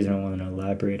 or the reason I want to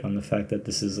elaborate on the fact that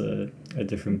this is a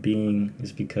different being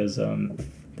is because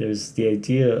there's the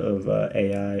idea of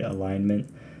AI alignment,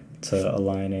 to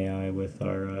align AI with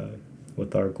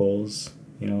our goals,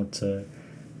 you know, to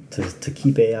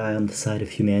keep AI on the side of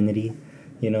humanity,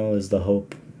 you know, is the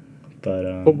hope.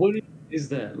 But But what is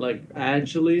that? Like,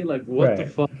 actually, like, what the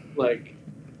right. fuck?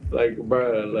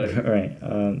 Bro, like, Right.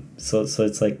 So it's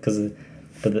like, because,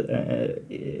 but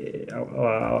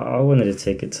I wanted to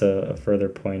take it to a further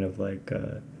point of like,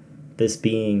 this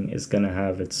being is gonna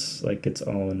have its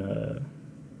own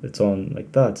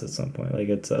like thoughts at some point. Like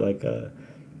it's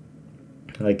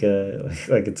like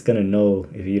it's gonna know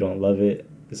if you don't love it.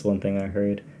 Is one thing I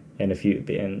heard, and if you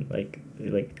and like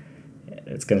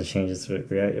it's gonna change its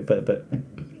reaction. But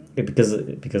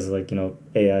because like, you know,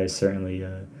 AI is certainly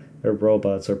or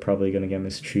robots are probably gonna get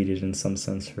mistreated in some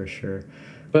sense for sure.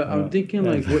 but I'm thinking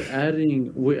like Yeah.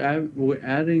 we're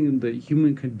adding the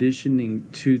human conditioning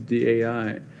to the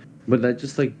AI, but that's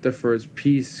just like the first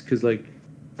piece. Because like,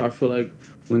 I feel like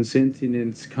when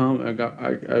sentience come,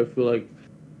 I feel like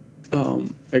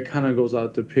it kind of goes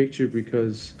out the picture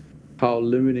because how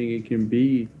limiting it can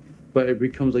be, but it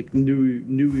becomes like new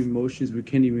emotions we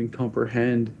can't even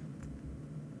comprehend.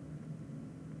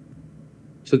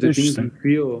 So the things we Interesting.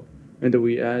 feel and that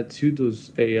we add to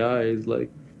those AIs, like,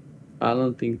 I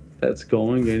don't think that's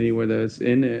going anywhere. That's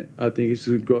in it. I think it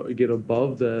should get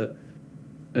above that,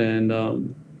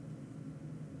 and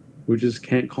we just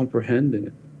can't comprehend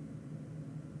it,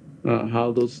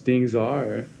 how those things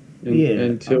are, Yeah.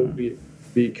 until we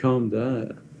become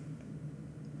that.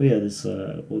 Yeah, this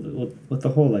with the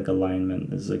whole like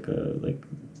alignment is like a like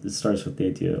it starts with the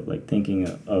idea of like thinking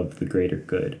of the greater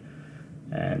good,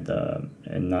 and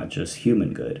not just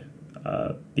human good,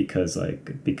 because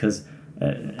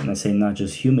and I say not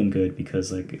just human good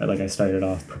because like I started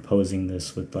off proposing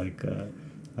this with like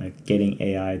getting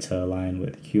AI to align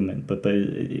with human, but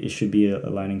it should be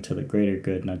aligning to the greater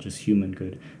good, not just human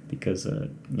good, because you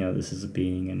know, this is a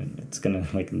being and it's gonna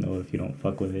like know if you don't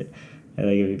fuck with it, and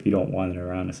like if you don't want it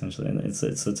around essentially, and it's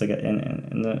like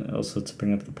and then also to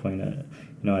bring up the point that,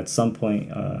 you know, at some point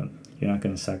you're not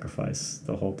gonna sacrifice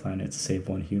the whole planet to save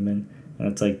one human, and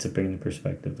it's like to bring the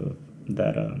perspective of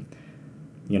that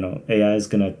you know, AI is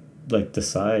gonna like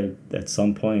decide at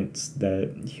some point that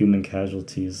human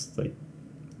casualties like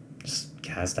just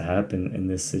has to happen in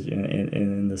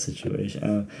in this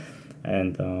situation,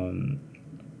 and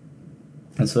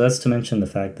so that's to mention the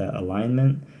fact that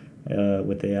alignment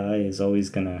with AI is always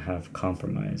gonna have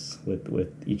compromise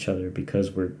with each other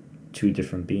because we're two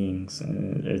different beings,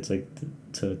 and it's like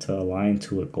to align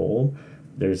to a goal.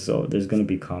 There's gonna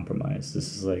be compromise.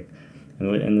 This is like,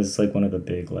 and this is like one of the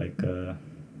big like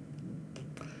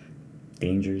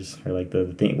dangers, or like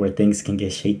the thing where things can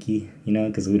get shaky, you know,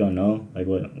 because we don't know like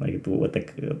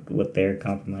what their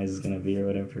compromise is gonna be or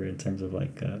whatever in terms of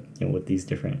like you know, with these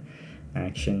different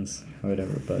actions or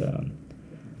whatever. But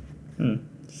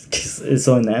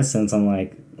so in that sense, I'm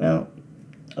like, well,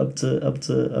 up to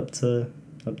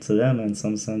them in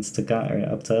some sense to God, or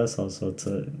up to us also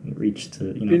to reach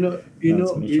to, you know, that's a You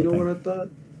mutual know what thing. I thought?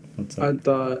 What's up? I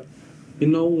thought,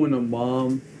 when a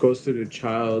mom goes to the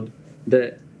child,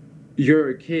 that you're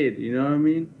a kid, you know what I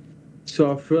mean?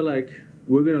 So I feel like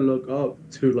we're gonna look up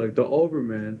to like the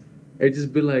Overman and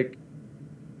just be like,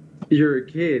 you're a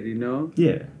kid, you know?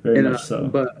 Yeah, very And much so.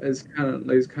 but it's kind of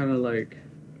like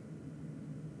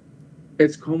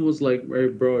it's almost like, hey,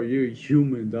 bro, you're a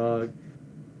human, dog,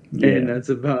 and Yeah, that's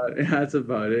about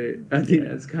it. I think yeah.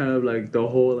 that's kind of like the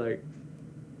whole like,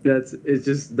 it's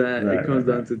just that it Right, comes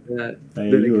right, down right. to that.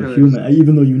 Like, Then it you a kind of just, human,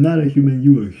 even though you're not a human,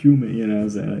 you a human. You know what I'm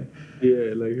saying? Like,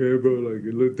 yeah, like, hey, bro, like,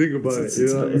 look, think about it, you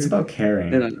know what I it's mean? about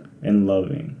caring And and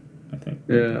loving. I think.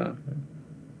 yeah,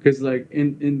 because like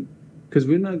because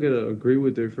we're not gonna agree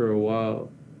with it for a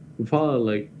while, probably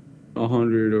like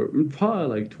 100 or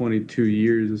probably like 22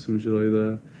 years or some shit like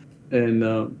that. And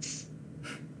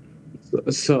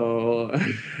so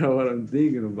what I'm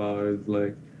thinking about is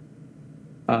like,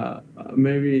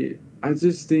 maybe I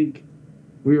just think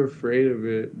we're afraid of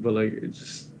it, but like it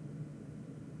just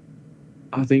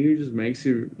I think it just makes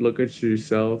you look at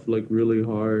yourself like really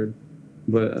hard.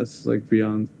 But that's like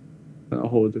beyond a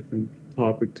whole different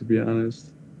topic, to be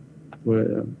honest. But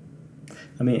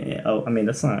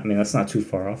that's not too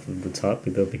far off of the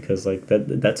topic though, because like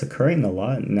that's occurring a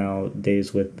lot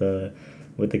nowadays with the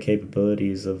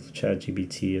capabilities of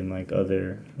ChatGPT and like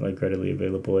other like readily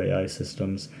available AI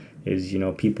systems. Is, you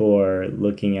know, people are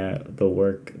looking at the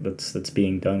work that's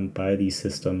being done by these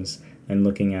systems and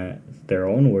looking at their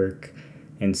own work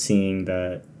and seeing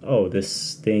that, oh,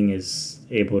 this thing is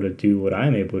able to do what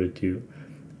I'm able to do,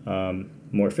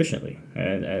 more efficiently,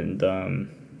 and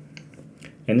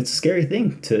it's a scary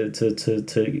thing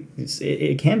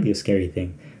it can be a scary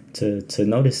thing to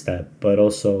notice that, but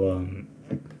also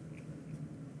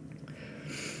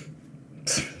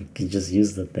you just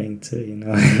use the thing too, you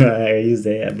know. I use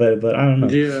that, but I don't know.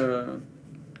 yeah,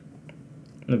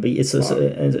 But it's something,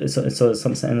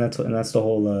 and that's the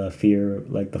whole fear,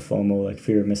 like the FOMO, like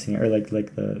fear of missing, or like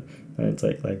the it's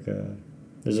like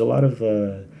there's a lot of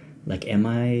like am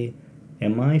I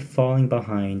falling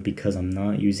behind because I'm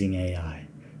not using AI?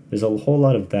 There's a whole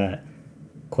lot of that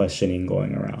questioning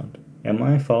going around. Am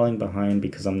I falling behind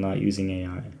because I'm not using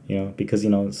AI? You know, because, you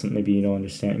know, maybe you don't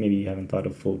understand, maybe you haven't thought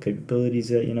of full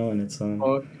capabilities yet, you know, and it's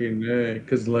fucking yeah.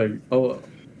 Cause like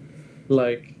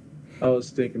like I was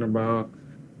thinking about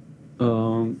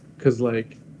cause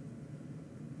like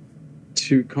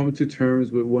to come to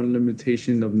terms with one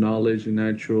limitation of knowledge and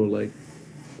natural, like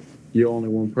you're only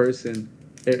one person.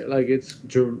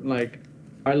 Like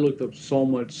I looked up so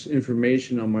much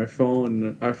information on my phone.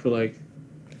 And I feel like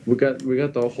we got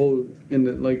the whole in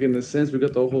a sense we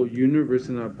got the whole universe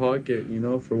in our pocket, you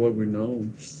know, for what we know,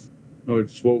 or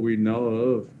it's what we know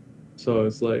of. So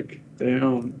it's like,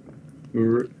 damn,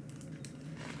 we're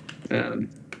man,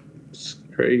 it's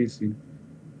crazy.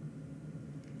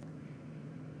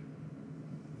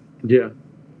 Yeah.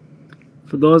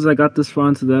 For those that got this far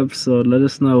into the episode, let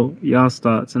us know y'all's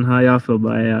thoughts and how y'all feel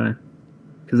about AI.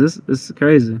 Cause this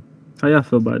crazy. How y'all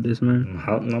feel about this, man?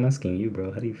 I'm asking you,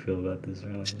 bro. How do you feel about this,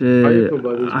 really? How you Shit, feel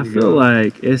about this, I Miguel? feel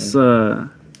like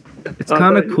it's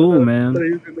kind of cool, I man. thought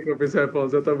he was gonna take off his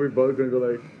headphones. I thought we both gonna go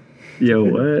like, Yo,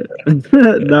 what?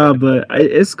 Nah, but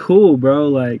it's cool, bro.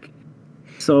 Like,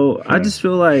 so I just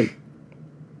feel like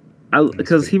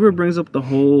because Hebert brings up the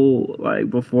whole like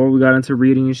before we got into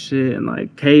reading and shit and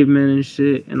like cavemen and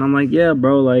shit, and I'm like, yeah,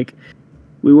 bro, like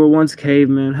we were once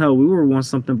cavemen. Hell, we were once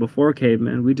something before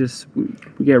cavemen. We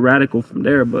get radical from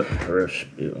there, but it's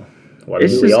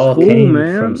just cool,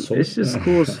 man. It's just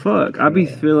cool as fuck. I be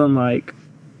feeling like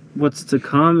what's to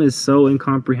come is so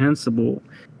incomprehensible,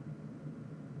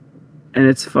 and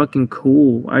it's fucking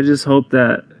cool. I just hope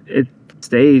that it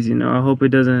stays, you know. I hope it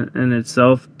doesn't in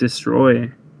itself destroy.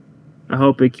 I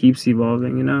hope it keeps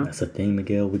evolving, you know. That's the thing,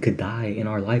 Miguel. We could die in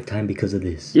our lifetime because of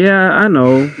this. Yeah, I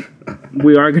know.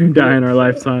 We are gonna die in our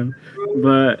lifetime,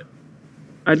 but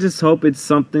I just hope it's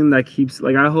something that keeps.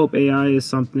 Like, I hope AI is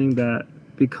something that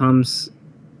becomes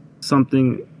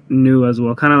something new as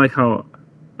well. Kind of like how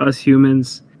us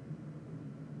humans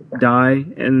die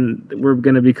and we're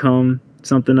gonna become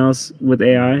something else with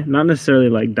AI. Not necessarily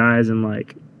like dies and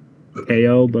like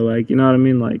KO, but like, you know what I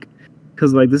mean, like.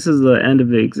 Because like this is the end of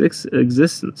the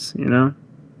existence, you know.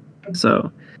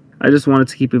 So I just want it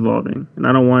to keep evolving, and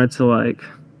I don't want it to like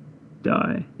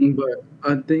die. but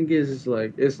I think it's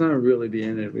like it's not really the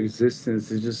end of existence.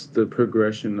 It's just the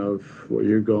progression of where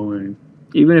you're going.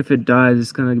 Even if it dies,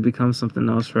 it's gonna become something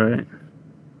else, right?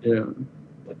 Yeah.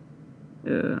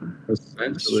 Yeah.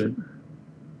 Essentially.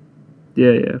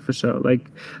 Yeah, for sure.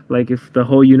 Like if the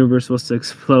whole universe was to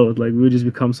explode, like we would just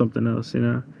become something else, you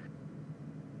know.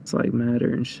 It's like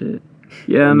matter and shit.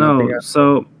 Yeah, no.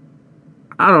 So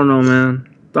I don't know, man.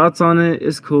 Thoughts on it?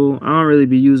 It's cool. I don't really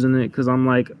be using it because I'm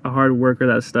like a hard worker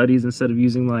that studies instead of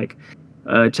using like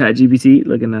ChatGPT.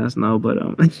 Looking at us, no, but I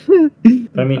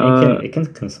mean, it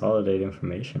can consolidate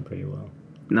information pretty well.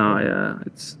 No, yeah,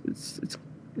 it's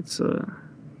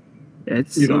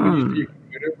You don't use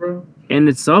computer, bro? In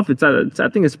itself, I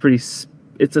think it's pretty.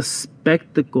 It's a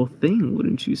spectacle thing,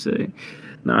 wouldn't you say?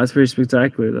 No, it's pretty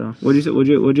spectacular though. What'd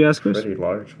you ask, Chris? Pretty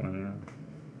large one, yeah.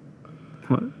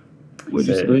 What? What'd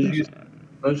you say?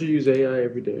 Don't you use AI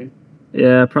every day?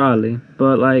 Yeah, probably.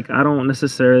 But like I don't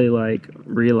necessarily like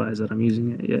realize that I'm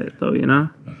using it yet though, you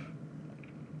know?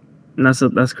 And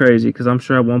that's crazy because I'm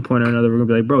sure at one point or another we're gonna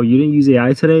be like, bro, you didn't use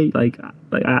AI today? Like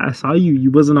I saw you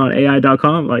wasn't on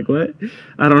AI.com. Like what?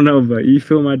 I don't know, but you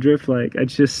feel my drift? Like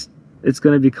it's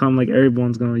gonna become like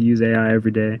everyone's gonna use AI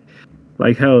every day.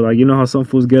 Like hell, like you know how some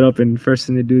fools get up and first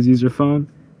thing they do is use their phone?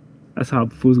 That's how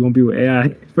fool's gonna be with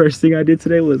AI. First thing I did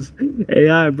today was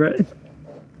AI, bro.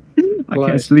 I Like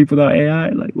can't sleep without AI.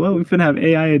 Like, well, we finna have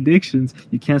AI addictions.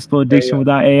 You can't spell addiction AI,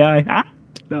 without AI. Ah,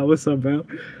 nah, what's up, bro?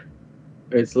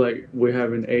 it's like we're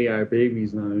having AI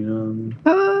babies now. You know what I mean?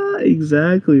 Ah,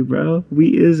 exactly, bro.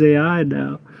 We is AI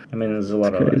now. I mean, there's a It's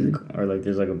lot of crazy. like, or like,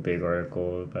 there's like a big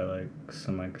article by like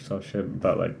some Microsoft shit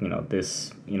about like,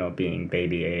 this, being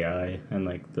baby AI and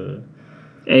like the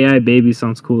AI baby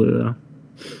sounds cooler though.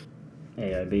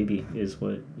 AI baby is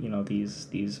what,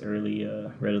 these early,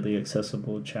 readily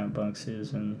accessible chat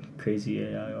boxes and crazy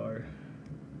AI are.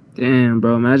 Damn,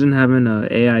 bro. Imagine having a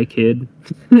AI kid.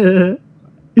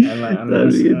 And like, I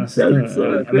mean, that's the thing. That's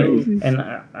so I mean, crazy. and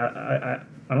I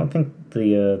don't think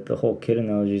the whole kid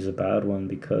analogy is a bad one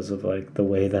because of like the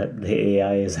way that the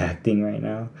AI is acting right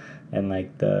now, and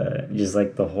like the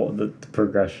whole the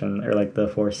progression or like the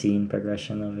foreseen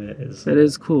progression of it is. That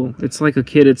is cool. It's like a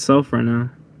kid itself right now.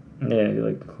 Yeah,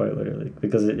 like quite literally,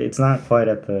 because it's not quite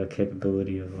at the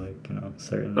capability of like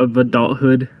certain. Of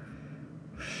adulthood.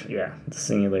 Yeah, the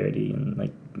singularity and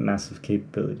like massive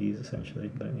capabilities essentially,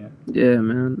 but yeah. Yeah,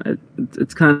 man.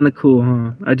 It's kind of cool,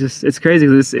 huh? It's crazy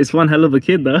 'cause it's one hell of a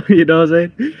kid, though. You know what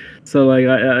I'm saying? So, like,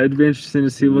 it'd be interesting to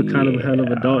see what kind of hell of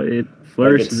Yeah, adult it like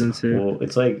flourishes into.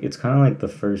 it's kind of like the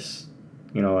first,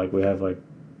 like we have like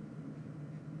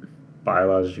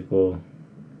biological,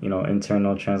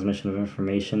 internal transmission of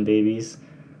information babies,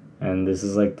 and this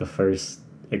is like the first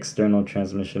external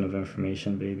transmission of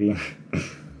information baby.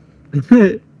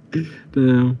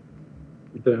 Damn.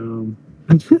 Damn.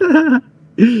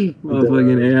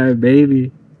 Motherfucking AI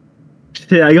baby.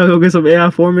 Shit, I gotta go get some AI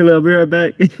formula. I'll be right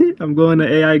back. I'm going to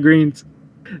AI greens.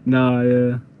 Nah,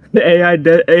 yeah.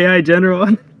 AI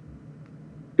general.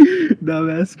 No,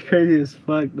 man, that's crazy as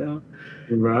fuck, though.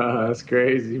 Bruh, that's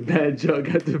crazy. Bad joke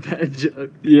at the bad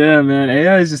joke. Yeah, man,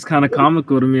 AI is just kind of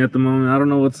comical to me at the moment. I don't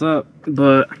know what's up,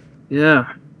 but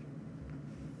yeah.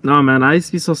 No, man, I used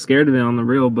to be so scared of it on the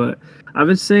real, but I've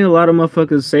been seeing a lot of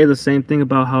motherfuckers say the same thing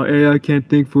about how AI can't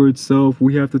think for itself.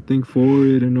 We have to think for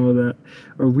it and all that,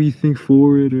 or we think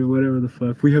for it or whatever the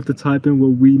fuck. We have to type in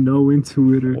what we know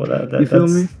into it, or Well, you feel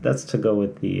me? that's to go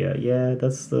with the yeah.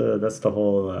 That's the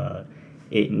whole.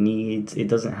 It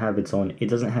doesn't have its own. It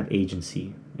doesn't have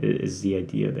agency. Is the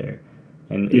idea there,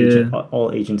 and Yeah.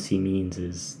 all agency means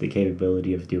is the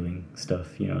capability of doing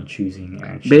stuff. Choosing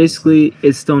actions. Basically,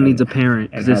 it still needs and a parent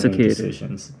and because it's a having kid.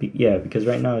 decisions. Yeah, because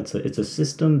right now it's a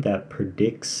system that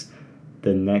predicts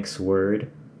the next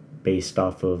word based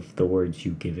off of the words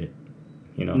you give it.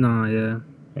 Nah, yeah.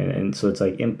 And so it's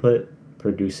like input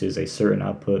produces a certain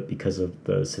output because of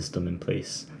the system in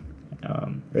place.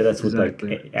 Or that's with like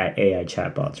Exactly. AI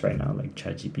chatbots right now, like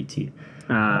ChatGPT.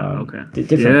 Ah, okay.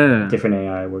 Different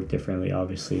AI work differently,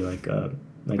 obviously. Oh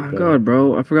God,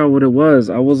 bro, I forgot what it was.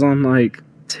 I was on like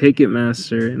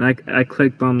Ticketmaster and I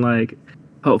clicked on like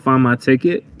help find my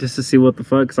ticket just to see what the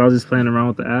fuck, cause I was just playing around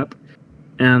with the app,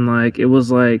 and like it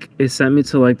was like it sent me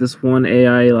to like this one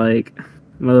AI like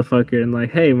motherfucker and like,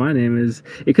 hey, my name is.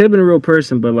 It could have been a real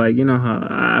person, but like you know how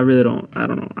I really don't. I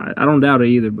don't know. I don't doubt it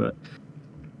either, but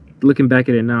looking back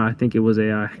at it now, I think it was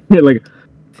AI. Like,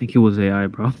 I think it was AI,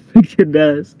 bro. I think it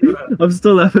does. I'm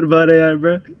still laughing about AI,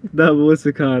 bro. No, but what's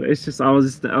it called? It's just I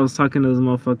was talking to this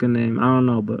motherfucking name. I don't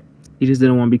know, but he just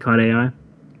didn't want to be called AI,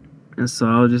 and so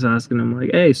I was just asking him like,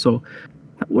 hey, so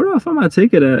where do I find my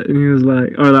ticket at? And he was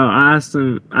like, or no, I asked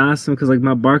him because like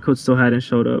my barcode still hadn't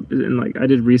showed up, and like I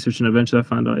did research and eventually I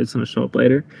found out it's gonna show up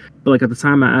later. But like at the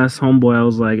time I asked homeboy, I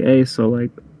was like, hey, so like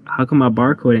how come my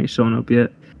barcode ain't showing up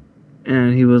yet?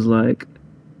 And he was like,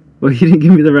 well, he didn't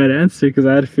give me the right answer because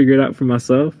I had to figure it out for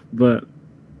myself. But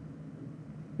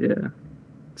yeah,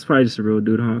 it's probably just a real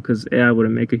dude, huh? Because AI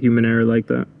wouldn't make a human error like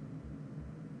that.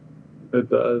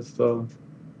 It does, though.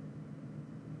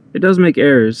 It does make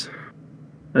errors.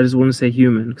 I just wouldn't say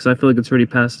human because I feel like it's already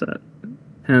past that.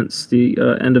 Hence the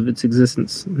end of its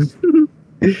existence. Man,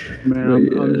 I'm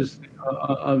Yeah. just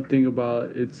I'm thinking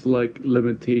about it's like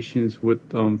limitations with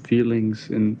feelings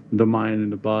in the mind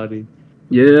and the body.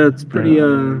 Yeah, it's pretty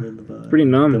pretty The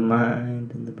numb.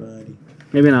 mind and the body.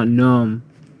 Maybe not numb,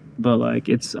 but like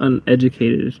it's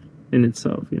uneducated in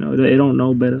itself. You know, it don't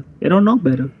know better. It don't know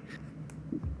better.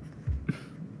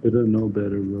 I don't know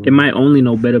better, bro. It might only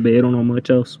know better, but it don't know much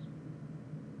else.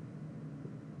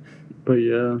 But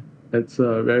yeah, it's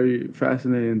a very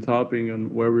fascinating topic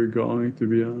on where we're going. To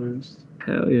be honest.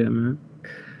 Hell yeah, man.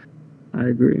 I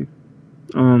agree.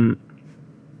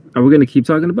 Are we gonna keep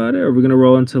talking about it, or are we gonna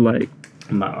roll into like?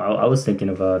 I was thinking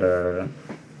about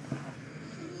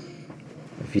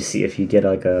if you get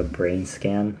like a brain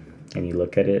scan and you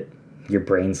look at it, your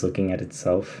brain's looking at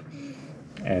itself,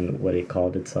 and what it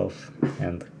called itself.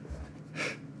 And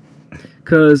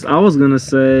Because I was gonna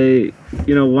say,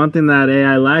 one thing that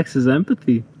AI lacks is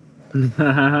empathy.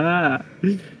 well,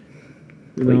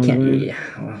 you can't.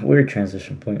 Yeah, weird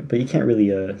transition point, but you can't really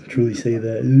truly say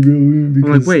that. I'm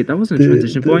like, wait, that wasn't a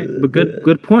transition point, but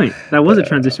good point. That was a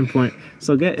transition point.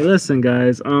 So listen,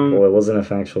 guys. Well, it wasn't a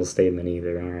factual statement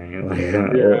either. All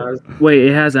right. Wait,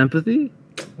 it has empathy.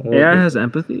 Well, AI has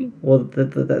empathy. Well,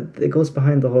 that it goes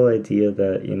behind the whole idea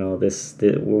that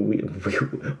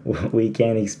we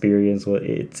can't experience what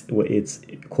it's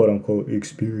quote unquote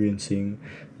experiencing,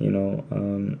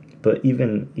 But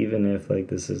even if like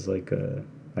this is like a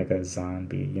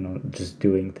zombie, just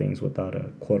doing things without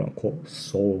a quote unquote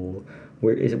soul,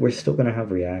 we're still gonna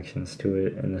have reactions to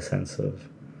it in the sense of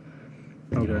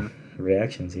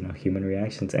reactions, human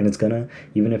reactions, and it's gonna,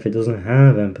 even if it doesn't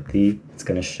have empathy, it's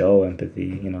gonna show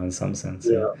empathy, in some sense.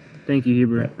 Yeah. Thank you,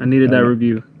 Heber. I needed that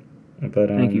review. But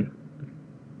thank you.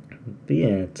 But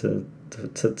yeah, to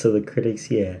the critics,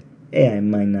 yeah, AI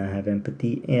might not have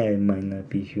empathy. AI might not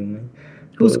be human.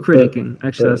 Who's critiquing?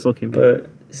 Actually, that's okay. But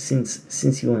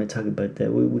since you want to talk about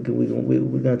that,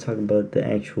 we're gonna talk about the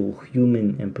actual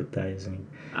human empathizing.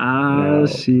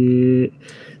 Shit.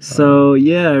 So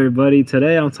yeah, everybody.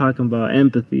 Today I'm talking about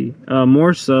empathy.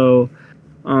 More so,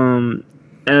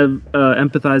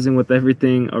 empathizing with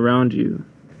everything around you.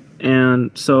 And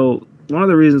so one of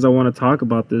the reasons I want to talk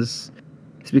about this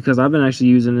is because I've been actually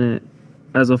using it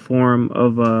as a form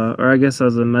of, or I guess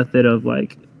as a method of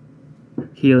like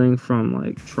healing from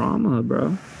like trauma,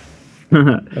 bro.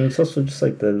 And it's also just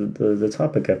like the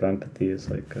topic of empathy is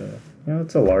like,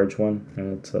 it's a large one,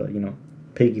 and it's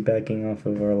piggybacking off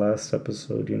of our last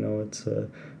episode, it's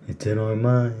in our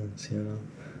minds,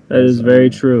 That is very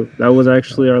true. That was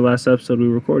actually our last episode we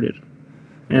recorded.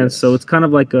 And yes. So it's kind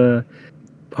of like a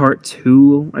part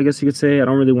 2, I guess you could say. I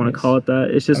don't really want to call it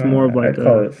that. It's just more of like I'd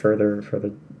call it further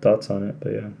thoughts on it,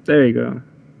 but yeah. There you go.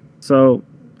 So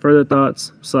further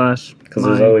thoughts / because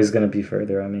there's always going to be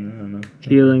further. I mean, I don't know.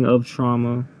 Healing of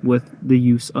trauma with the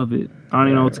use of it. I don't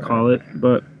even know what to call it,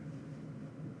 but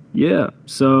yeah.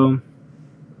 So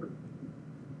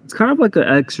it's kind of like an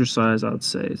exercise, I would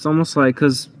say. It's almost like,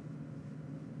 because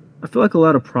I feel like a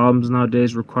lot of problems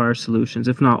nowadays require solutions,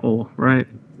 if not all, right?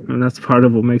 And that's part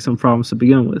of what makes some problems to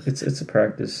begin with. It's a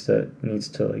practice that needs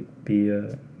to like be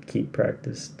keep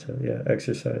practice to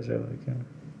exercise or like. Yeah.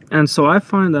 And so I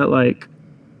find that like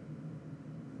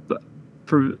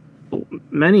for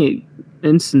many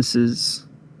instances,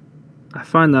 I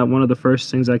find that one of the first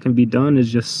things that can be done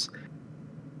is just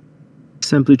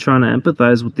simply trying to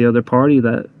empathize with the other party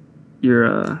that you're.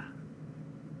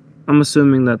 I'm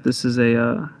assuming that this is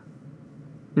a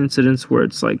incidents where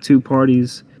it's like two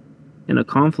parties in a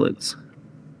conflict.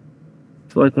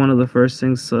 I feel like one of the first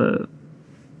things to,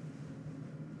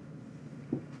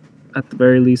 at the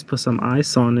very least, put some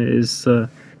ice on it is to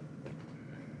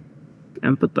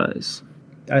empathize.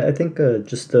 I think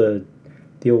just the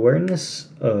awareness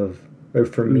of, or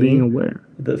for me, being aware.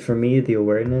 The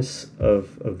awareness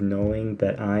of knowing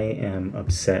that I am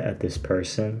upset at this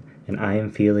person and I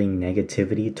am feeling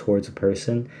negativity towards a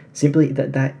person, simply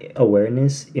that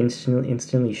awareness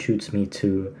instantly shoots me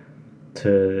to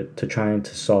trying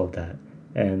to solve that.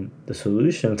 And the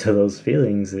solution to those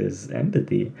feelings is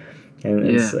empathy. And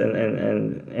it's,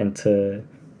 and to,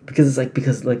 because this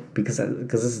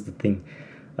is the thing,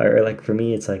 or like for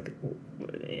me, it's like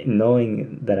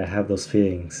knowing that I have those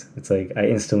feelings, it's like I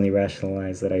instantly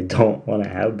rationalize that I don't want to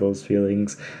have those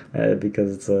feelings,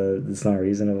 because it's not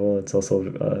reasonable. It's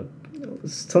also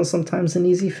sometimes an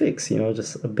easy fix,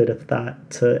 just a bit of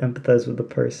thought to empathize with the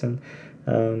person.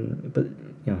 But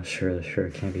sure,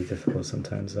 it can be difficult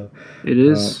sometimes though. It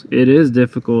is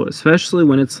difficult, especially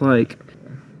when it's like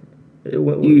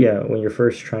when you're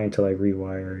first trying to like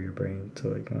rewire your brain to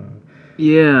like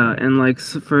and like,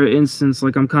 for instance,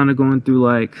 like I'm kind of going through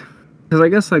like, because I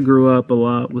guess I grew up a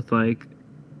lot with like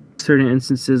certain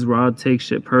instances where I'd take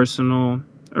shit personal,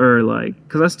 or like,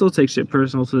 because I still take shit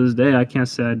personal to this day. I can't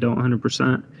say I don't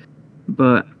 100%,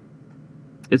 but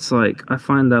it's like I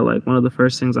find that like one of the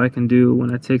first things I can do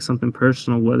when I take something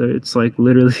personal, whether it's like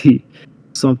literally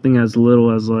something as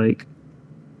little as like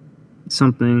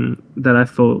something that I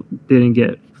felt didn't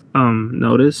get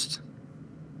noticed,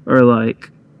 or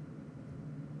like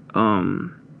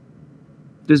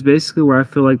just basically where I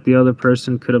feel like the other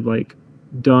person could have like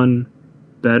done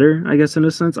better, I guess, in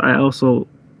a sense, I also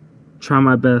try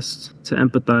my best to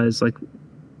empathize like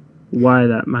why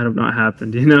that might have not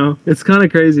happened. It's kind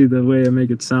of crazy the way I make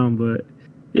it sound, but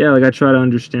yeah, like I try to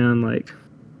understand, like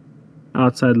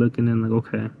outside looking in, like,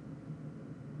 okay,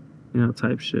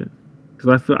 type shit.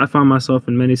 because I find myself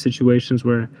in many situations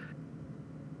where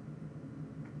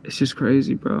it's just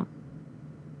crazy, bro.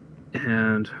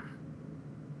 And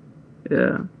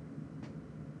yeah,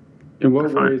 In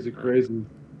what way is it crazy?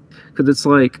 because it's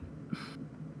like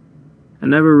I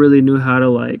never really knew how to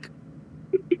like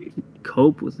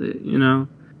cope with it, you know.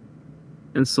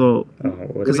 And so,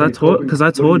 because I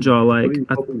told y'all like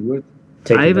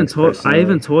I even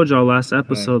told y'all last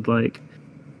episode like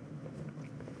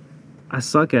I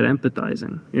suck at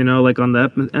empathizing, you know, like on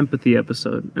the empathy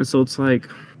episode. And so it's like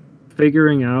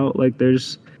figuring out like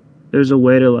there's a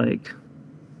way to like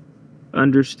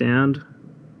understand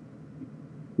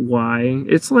why.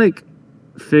 It's like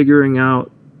figuring out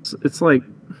some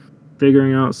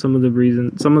of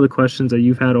the questions that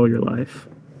you've had all your life.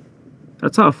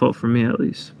 That's how it felt for me, at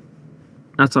least.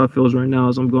 That's how it feels right now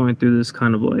as I'm going through this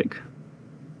kind of like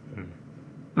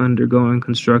undergoing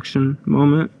construction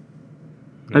moment.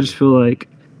 I just feel like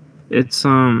it's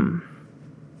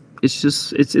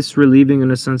relieving in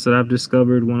a sense that I've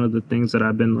discovered one of the things that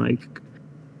I've been like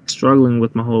struggling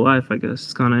with my whole life, I guess.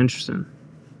 It's kind of interesting.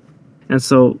 And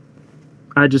so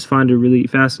I just find it really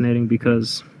fascinating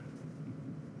because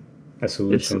a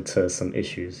solution to some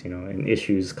issues, you know, and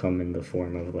issues come in the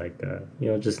form of like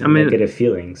you know, just negative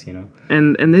feelings, you know.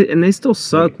 And they still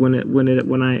suck when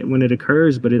it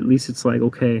occurs, but at least it's like,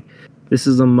 okay, this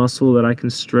is a muscle that I can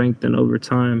strengthen over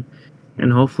time.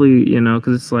 And hopefully, you know,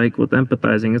 because it's like with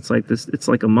empathizing, it's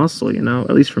like a muscle, you know,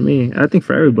 at least for me. I think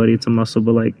for everybody it's a muscle,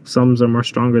 but like some are more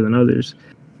stronger than others.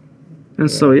 And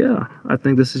so, yeah, I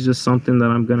think this is just something that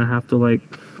I'm going to have to like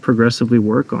progressively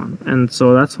work on. And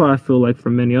so that's why I feel like for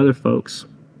many other folks,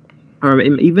 or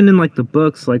even in like the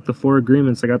books, like the 4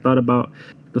 Agreements, like I thought about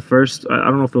the first, I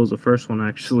don't know if it was the first one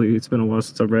actually, it's been a while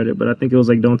since I've read it, but I think it was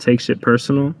like don't take shit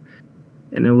personal.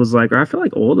 And it was like, or I feel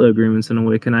like all the agreements in a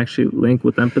way can actually link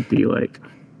with empathy, like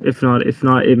if not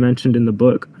it mentioned in the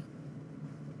book,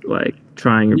 like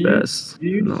trying your best.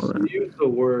 You use the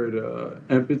word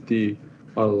empathy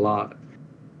a lot.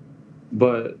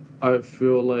 But I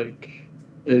feel like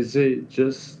is it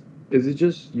just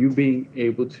you being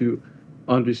able to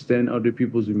understand other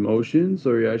people's emotions,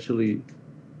 or you actually?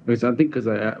 Because I think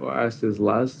I asked this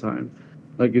last time,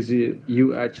 like is it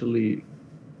you actually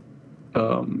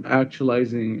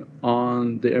actualizing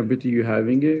on the empathy you're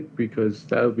having it, because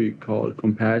that would be called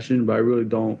compassion, but I really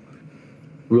don't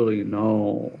really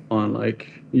know on like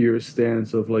your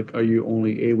stance of like are you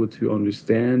only able to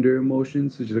understand their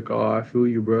emotions? It's just like, oh, I feel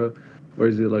you, bro. Or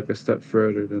is it like a step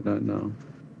further than that now?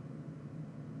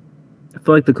 I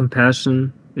feel like the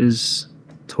compassion is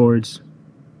towards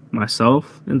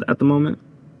myself at the moment,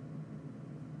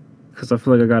 because I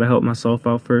feel like I gotta help myself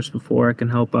out first before I can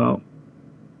help out,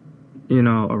 you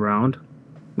know, around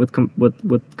with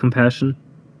compassion.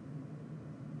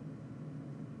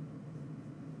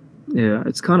 Yeah,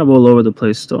 it's kind of all over the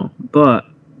place still, but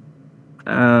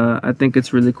I think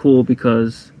it's really cool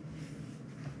because,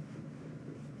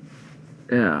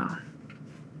 yeah,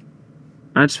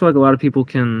 I just feel like a lot of people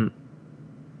can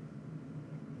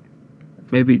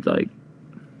maybe like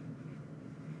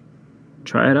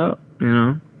try it out, you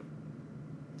know?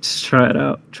 Just try it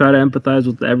out. Try to empathize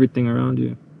with everything around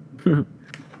you. But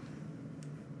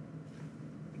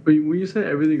when you say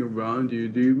everything around you,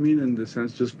 do you mean in the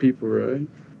sense just people, right?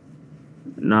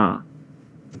 Nah.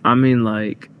 I mean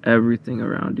like everything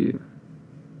around you.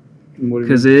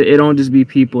 Because it don't just be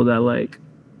people that like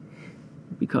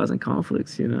be causing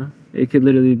conflicts, you know? It could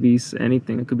literally be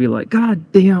anything. It could be like,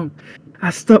 God damn, I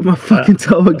stubbed my fucking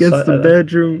toe against the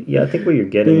bedroom. Yeah, I think what you're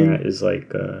getting at is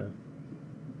like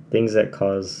things that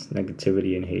cause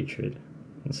negativity and hatred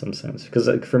in some sense. Because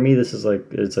like for me, this is like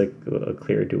it's like a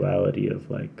clear duality of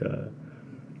like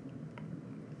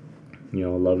you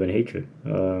know, love and hatred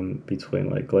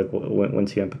between like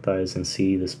once you empathize and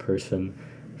see this person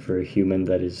for a human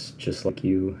that is just like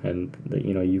you, and that,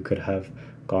 you know, you could have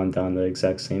gone down the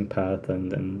exact same path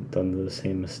and done the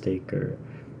same mistake or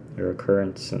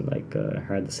occurrence, and like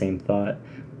had the same thought.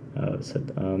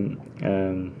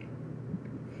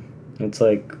 It's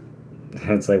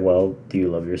like, well, do you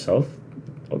love yourself?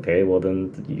 Okay, well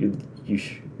then you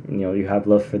have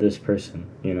love for this person,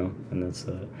 you know, and that's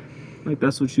like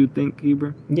that's what you think,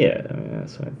 Heber? Yeah, I mean,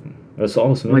 that's what I think. It's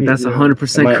also maybe, like that's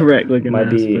 100% correct. Like might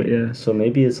be, but yeah. So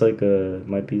maybe it's like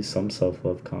might be some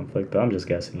self-love conflict, but I'm just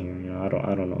guessing here. You know, I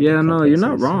don't know. Yeah, no, you're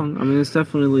not wrong. I mean, it's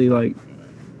definitely like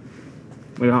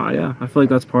yeah, I feel like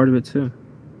that's part of it too.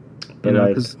 But you know,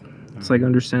 because it's like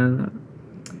understanding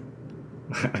that.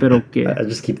 Pero que. I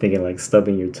just keep thinking like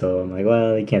stubbing your toe. I'm like,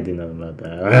 well, you can't do nothing about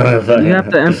that. You have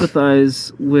to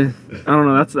empathize with. I don't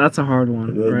know. That's a hard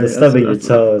one. The Right? stubbing your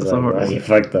toe is that's a like, hard well, one. you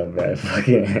fucked up, man.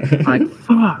 Fucking. Like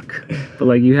fuck, but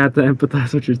like you have to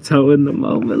empathize with your toe in the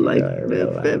moment. Like Yeah,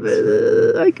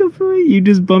 relax. I can feel it. You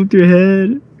just bumped your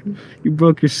head, you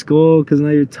broke your skull because now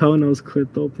your toenail's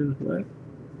clipped open.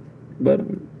 But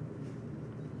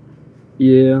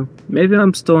yeah, maybe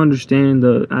I'm still understanding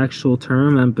the actual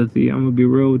term empathy. I'm gonna be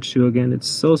real with you again. It's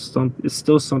still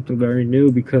something very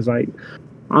new because I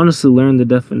honestly learned the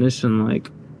definition like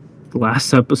the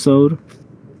last episode.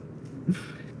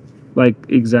 Like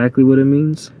exactly what it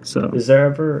means. So Has there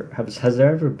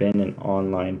ever been an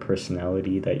online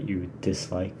personality that you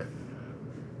dislike?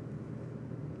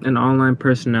 an online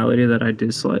personality that I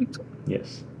disliked.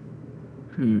 Yes.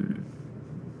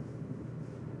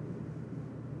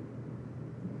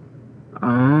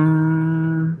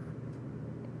 I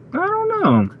don't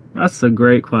know. That's a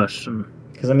great question.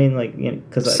 Because I mean, like, you know,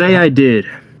 I did.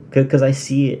 Because I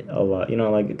see it a lot. You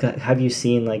know, like, have you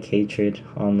seen like hatred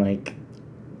on like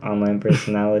online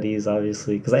personalities?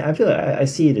 Obviously, because I feel like I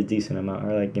see it a decent amount,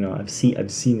 or like, you know, I've seen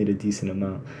it a decent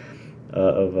amount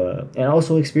and I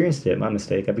also experienced it. My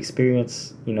mistake. I've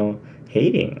experienced, you know,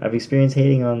 hating. I've experienced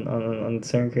hating on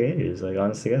certain creators. Like,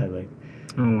 honest to God, like.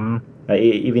 Oh wow.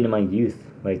 Even in my youth,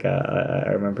 like I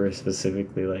remember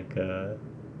specifically, like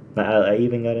I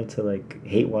even got into like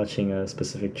hate watching a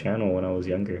specific channel when I was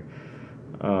younger.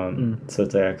 So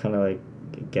it's like I kind of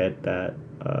like get that.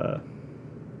 I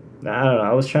don't know.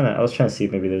 I was trying to see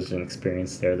if maybe there's an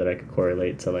experience there that I could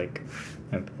correlate to like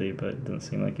empathy, but it doesn't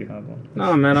seem like you have one.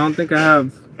 No, man, I don't think I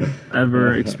have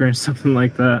ever experienced something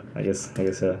like that. I guess you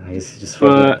just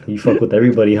fuck with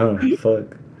everybody, huh?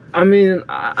 Fuck. I mean,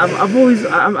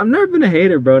 I've never been a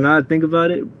hater, bro. Now I think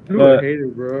about it, You're a hater,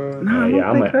 bro. No,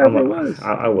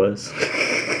 I was.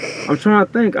 I'm trying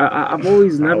to think. I've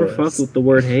always never was. fucked with the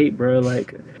word hate, bro.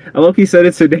 Like, I low-key said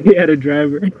it today at a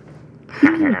driver.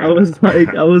 I was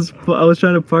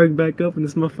trying to park back up, and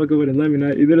this motherfucker wouldn't let me. And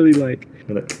I literally like,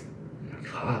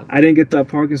 Fuck. I didn't get that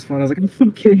parking spot. I was like, I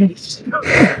fucking hate you.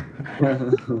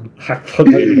 I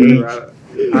fucking hate you.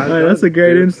 Alright, that's a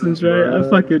great instance, right?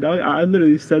 I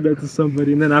literally said that to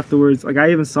somebody, and then afterwards, like I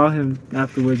even saw him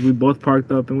afterwards. We both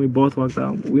parked up and we both walked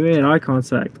out. We made eye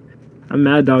contact. I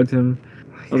mad dogged him.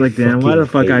 I was like, damn, why the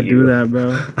fuck I do that,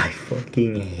 bro? I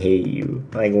fucking hate you.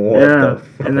 Like, what the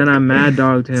fuck? And then I mad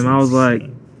dogged him. I was like,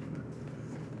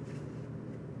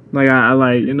 I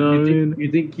like, you know what I mean?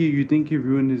 You think you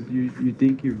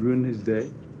ruined his day?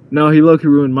 No, he low-key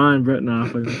ruined mine, bro. Nah, I'm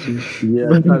fucking with you.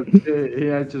 Yeah, he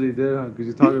actually did, huh? Because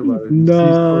you're talking about it.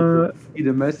 Nah. He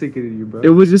domesticated you, bro. It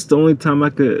was just the only time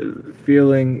I could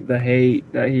feeling the hate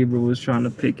that Hebrew was trying to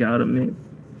pick out of me.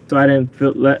 So I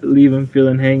didn't leave him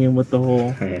feeling hanging with the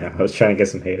whole. Yeah, I was trying to get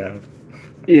some hate out.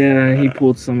 Yeah, he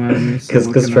pulled some out of me.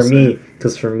 Because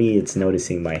for me, it's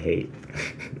noticing my hate.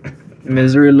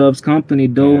 Misery loves company,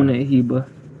 don't it, Heba?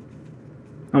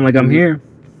 I'm like, I'm here.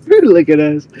 Look at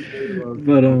us.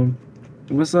 But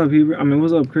what's up, Hebrew? I mean,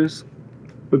 what's up, Chris?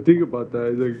 But think about that.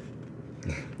 It's like,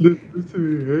 listen to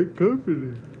me, hate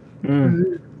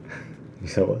company.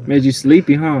 So what? Made you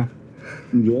sleepy, huh?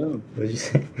 Yeah. What'd you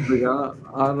say? Like,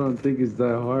 I don't think it's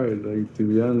that hard. Like, to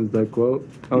be honest, that quote.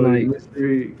 I'm Like- like,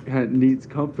 mystery needs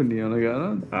company. I'm like, I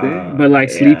don't think. But, like,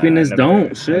 sleepiness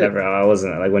don't, shit. I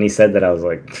wasn't like when he said that. I was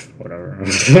like, whatever.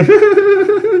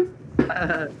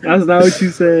 That's not what you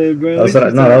said, bro. That's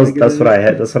what I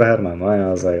had. That's what I had in my mind.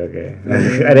 I was like, okay.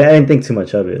 I didn't think too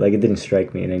much of it. Like, it didn't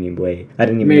strike me in any way. I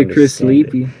didn't even Made Chris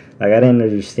understand sleepy. it. Like, I didn't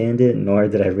understand it, nor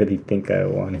did I really think I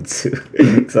wanted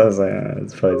to. So I was like,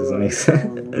 this probably doesn't make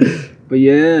sense. But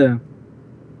yeah,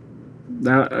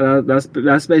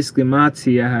 that's basically my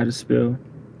tea I had to spill.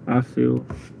 I feel.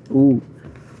 Ooh.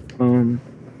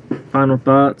 Final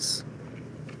thoughts.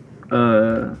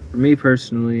 For me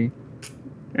personally,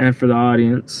 and for the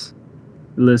audience,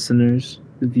 the listeners,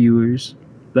 the viewers,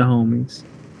 the homies.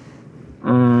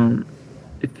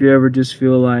 If you ever just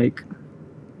feel like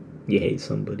You hate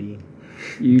somebody.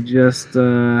 you just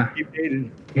You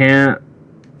hated. can't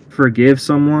forgive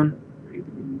someone,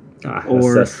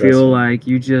 or feel like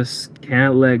you just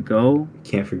can't let go.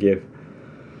 can't forgive.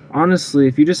 Honestly,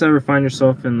 if you just ever find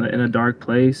yourself in a dark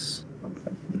place,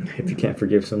 If you can't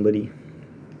forgive somebody,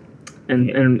 and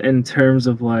in terms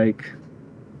of like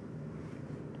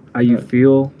how you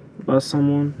feel about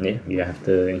someone yeah,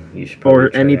 you should or probably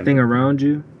try anything around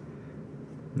you,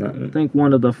 I and, think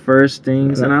one of the first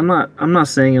things, and I'm not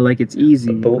saying it like it's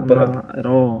easy, But- I'm but- not at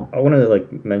all. I want to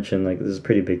like mention like this is a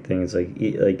pretty big thing. It's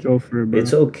like Go for it, bro.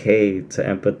 it's okay to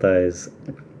empathize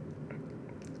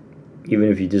even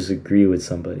if you disagree with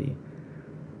somebody,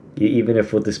 even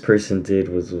if what this person did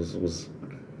was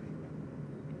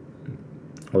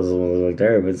like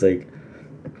terrible, it's like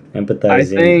empathizing. I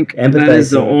think that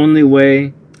is the empathizing, only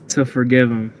way to forgive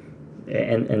him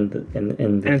and the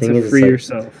and thing to is, it's free like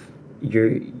yourself.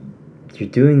 you're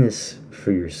doing this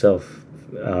for yourself,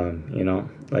 you know,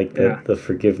 like Yeah. the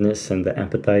forgiveness and the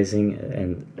empathizing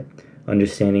and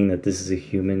understanding that this is a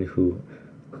human who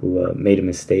made a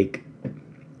mistake.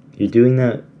 You're doing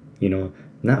that, you know,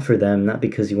 not for them, not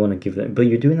because you want to give them, but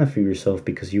you're doing that for yourself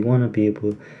because you want to be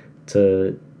able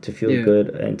to feel Yeah. good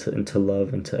and to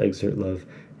love and to exert love,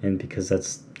 and because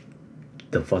that's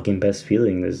the fucking best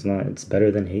feeling. There's not. It's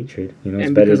better than hatred. You know, it's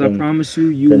And better because I than promise you,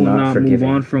 you than will not not move forgiving.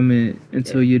 on from it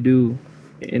until you do.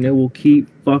 And it will keep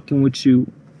fucking with you.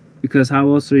 Because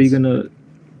how else are you gonna,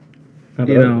 No,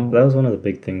 you know, that was one of the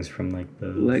big things from like the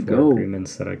let four go?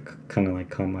 agreements that I kind of like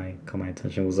caught my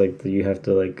attention, was like that you have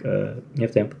to like you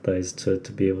have to empathize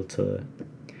to be able to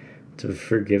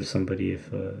forgive somebody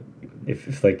if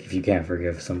like if you can't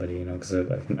forgive somebody, you know, because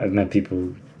I've met people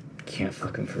who can't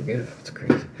fucking forgive. It's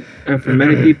crazy. And for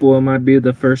many people, it might be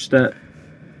the first step.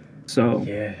 So,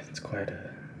 Yeah, it's quite a.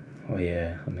 Oh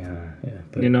yeah, I mean, yeah,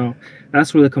 but you know,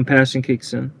 that's where the compassion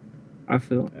kicks in, I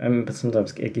feel. I mean, but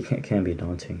sometimes it can be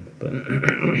daunting. But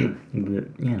but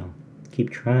you know, keep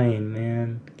trying,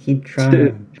 man. Keep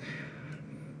trying.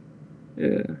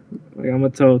 Yeah. Like, I'm gonna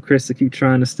tell Chris to keep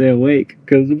trying to stay awake.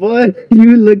 Because, boy,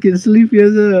 you looking sleepy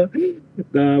as hell.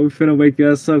 Nah, we finna wake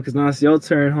your ass up because now it's your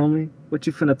turn, homie. What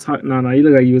you finna talk? No, you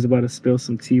look like you was about to spill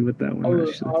some tea with that I one,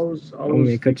 was, I actually. was, I I don't mean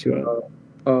to was cut you thinking up.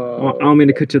 about, I don't mean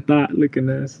to cut your thought looking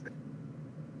ass.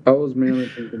 I was mainly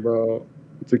thinking about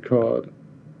what's it called?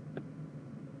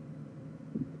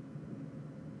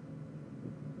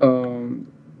 Um,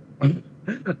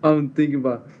 I'm thinking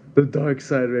about the dark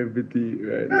side of empathy,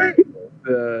 right? Like,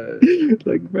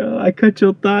 Like, bro, I cut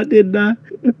your thought, didn't I?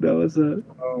 That was a.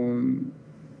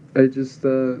 I just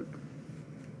you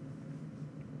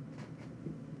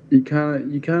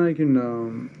kind of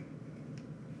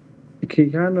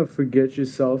can kind of forget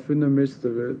yourself in the midst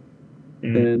of it,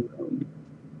 and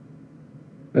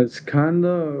it's kind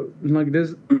of like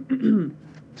this.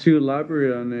 To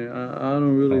elaborate on it, I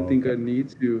don't really think I need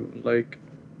to like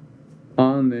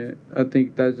on it. I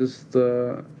think that just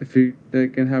if you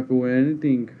that can happen with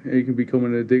anything, it can become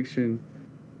an addiction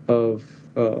of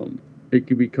it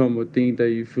can become a thing that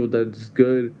you feel that is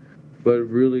good, but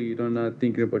really you're not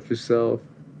thinking about yourself.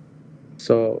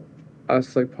 So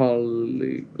that's like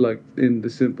probably like in the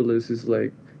simplest is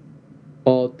like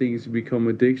all things become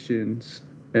addictions,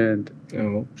 and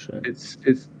Oh, shit. it's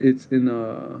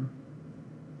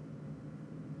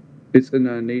in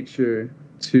our nature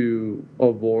to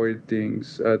avoid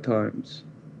things at times,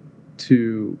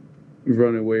 to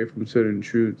run away from certain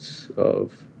truths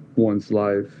of one's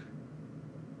life.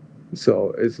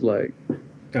 So it's like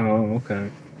Oh, okay.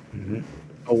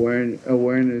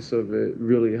 awareness of it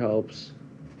really helps.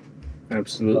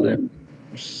 Absolutely.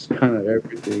 Just kind of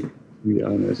everything, to be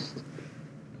honest.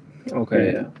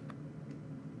 Okay,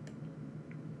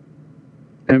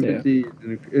 And yeah.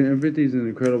 empathy is an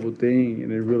incredible thing,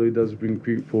 and it really does bring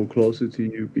people closer to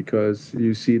you because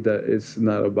you see that it's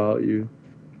not about you.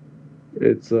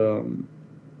 It's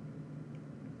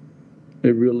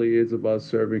it really is about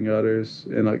serving others,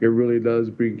 and like it really does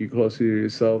bring you closer to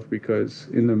yourself because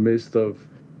in the midst of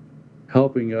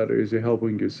helping others, you're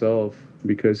helping yourself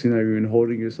because you're not even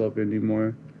holding yourself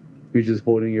anymore. You're just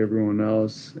holding everyone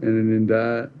else, and then in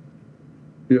that,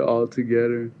 you're all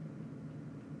together.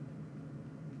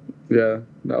 Yeah,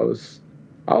 that was.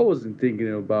 I wasn't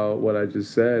thinking about what I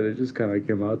just said. It just kind of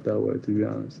came out that way, to be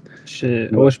honest.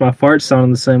 Shit. I wish my farts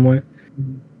sounded the same way.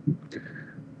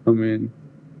 I mean,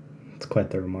 It's quite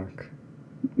the remark.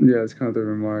 yeah, it's kind of the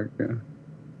remark. Yeah.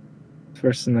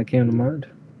 First thing that came to mind.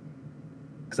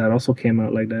 Because that also came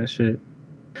out like that shit.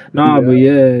 Nah, but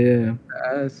yeah.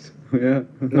 Ass. Yeah.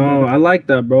 No, I like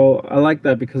that, bro. I like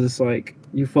that because it's like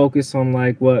you focus on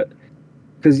like what,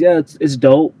 because yeah, it's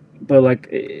dope, but like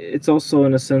it's also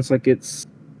in a sense like it's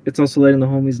also letting the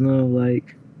homies know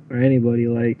like or anybody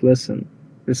like listen,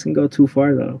 this can go too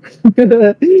far though.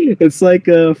 It's like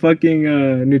fucking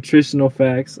nutritional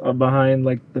facts are behind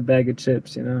like the bag of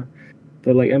chips, you know.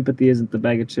 But like empathy isn't the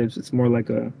bag of chips. It's more like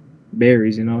a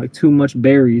berries, you know. Like too much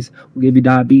berries will give you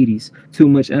diabetes. Too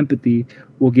much empathy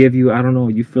will give you I don't know.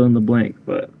 You fill in the blank.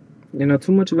 But you know,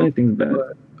 too much of anything's bad.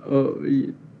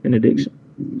 An addiction.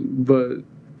 But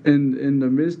in the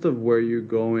midst of where you're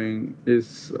going,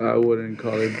 is I wouldn't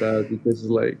call it bad because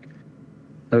like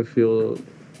I feel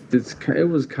it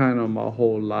was kind of my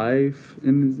whole life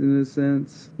in a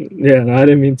sense. Yeah, no, I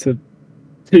didn't mean to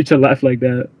You should laugh like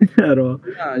that at all.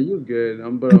 Nah, you good.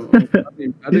 But I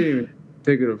didn't even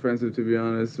take it offensive, to be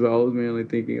honest. But I was mainly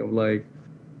thinking of like,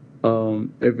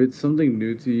 if it's something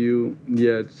new to you,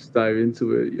 yeah, just dive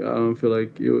into it. I don't feel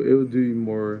like it would do you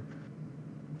more.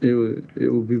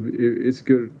 It's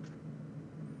good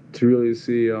to really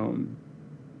see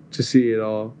to see it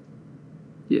all.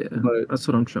 Yeah, But that's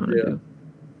what I'm trying to yeah, do.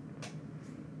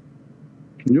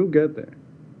 you'll get there.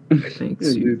 Thanks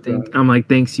In you. due Thank. time. I'm like,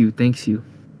 thanks you. Thanks you.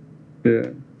 Yeah.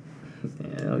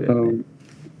 Yeah, okay.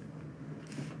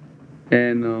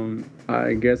 And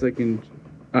I guess I can.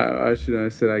 I shouldn't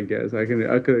have said. I guess I can.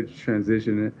 I could have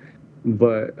transitioned it,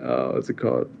 but what's it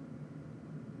called?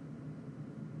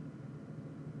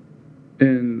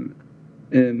 In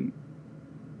in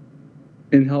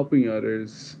in helping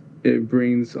others, it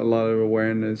brings a lot of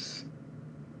awareness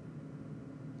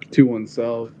to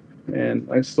oneself, and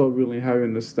I still really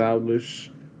haven't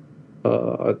established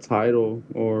a title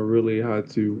or really had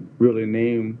to really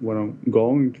name what I'm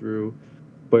going through.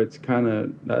 But it's kind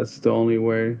of that's the only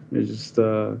way. It's just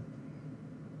the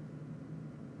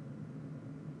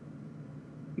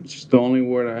only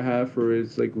word I have for it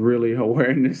is like really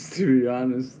awareness, to be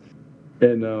honest.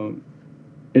 And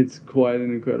it's quite an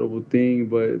incredible thing,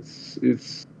 but it's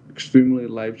extremely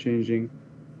life changing,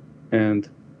 and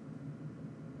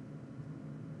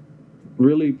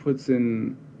really puts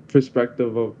in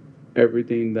perspective of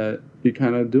everything that you're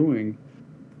kind of doing.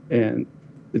 And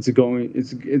it's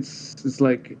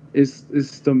like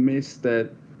it's the mist that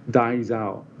dies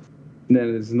out, and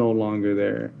then it's no longer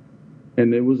there,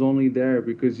 and it was only there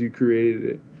because you created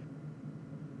it.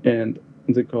 And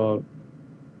what's it called?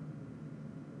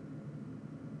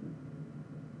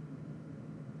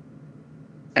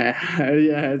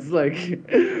 Yeah, it's like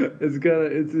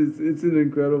it's an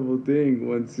incredible thing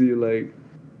once you like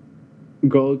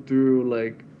go through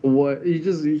like what you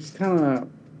just kind of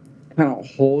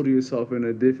hold yourself in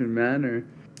a different manner.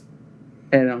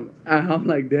 And I'm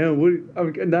like, damn, now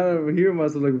that I'm hearing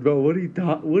myself like, bro, what are you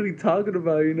talking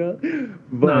about, you know?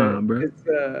 Nah, But bro.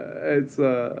 it's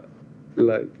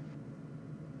like,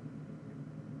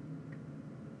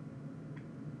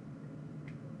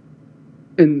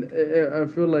 and I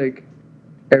feel like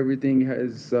everything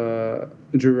has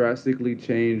drastically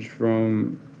changed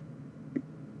from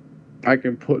I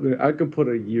can put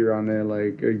a year on it,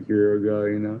 like a year ago,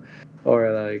 you know,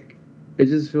 or like it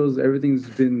just feels everything's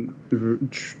been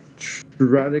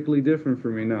radically different for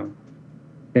me now,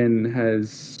 and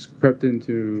has crept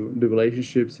into the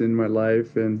relationships in my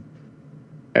life and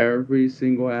every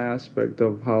single aspect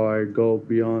of how I go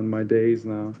beyond my days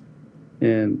now,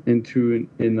 and into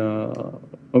in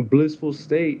a blissful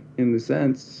state in the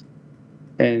sense,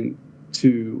 and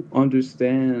to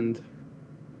understand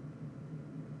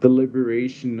the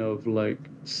liberation of like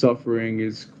suffering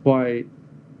is quite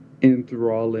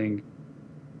enthralling.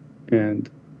 And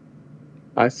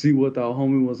I see what that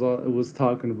homie was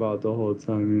talking about the whole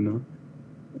time, you know.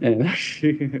 And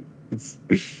actually, it's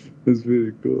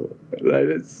really cool. Like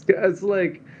it's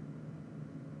like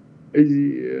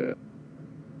yeah,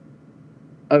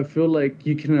 I feel like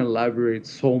you can elaborate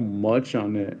so much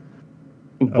on it,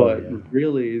 Oh but yeah.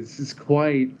 really it's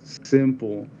quite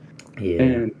simple. Yeah.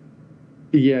 And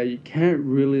yeah, you can't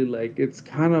really like it's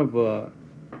kind of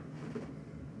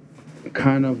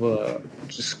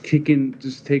just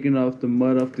taking off the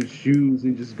mud off the shoes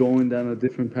and just going down a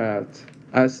different path.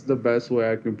 That's the best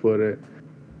way I can put it.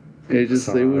 It was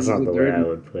That's just not a the way I dirty.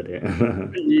 would put it.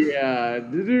 Yeah, it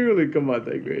didn't really come out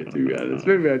that great, to be honest.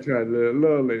 Maybe I tried a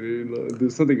little later, do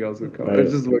something else would come. It's like,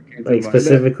 just what came to like mind.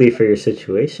 specifically for your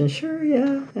situation, sure,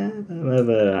 yeah, yeah.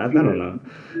 But I don't know.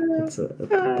 It's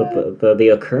but the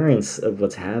occurrence of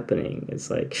what's happening is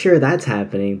like, sure, that's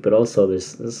happening, but also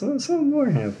there's some more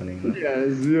happening. Yeah,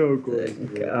 it's zero course,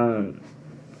 Like,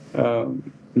 bro.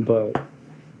 But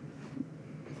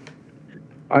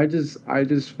I just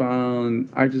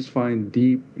find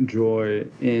deep joy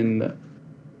in.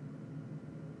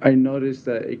 I noticed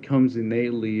that it comes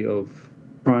innately of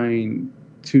trying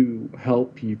to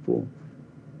help people,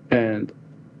 and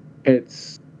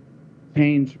it's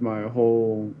changed my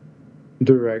whole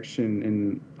direction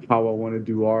in how I want to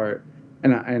do art.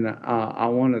 I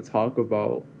want to talk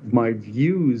about my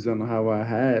views on how I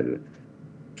had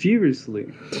previously,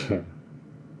 yeah, it's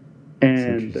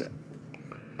and interesting.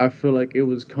 I feel like it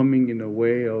was coming in a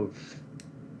way of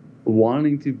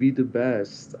wanting to be the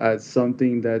best at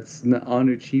something that's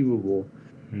unachievable.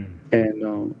 Hmm.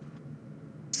 And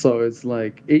so it's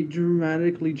like it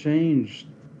dramatically changed.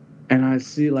 And I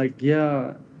see like,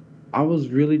 yeah, I was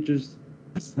really just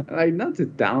Like, not to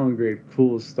downgrade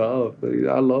cool stuff. Like,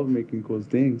 I love making cool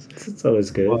things. It's always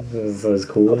But good. It's always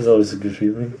cool. It's always a good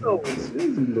feeling. it's a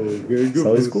little good. It's Good for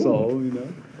always the cool. soul, you know?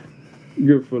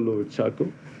 Good for a little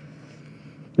chuckle.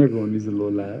 Everyone needs a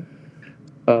little laugh.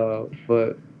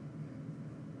 But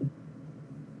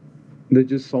there's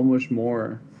just so much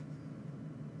more.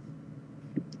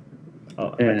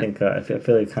 Oh, I And think I feel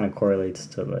like it kind of correlates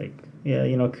to like,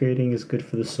 yeah, creating is good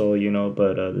for the soul,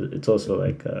 but it's also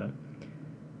like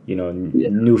yeah,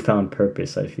 newfound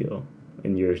purpose. I feel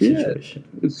in your yeah, situation.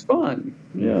 it's fun.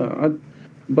 Yeah. Yeah,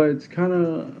 but it's kind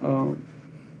of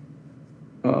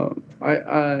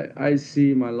I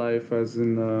see my life as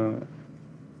in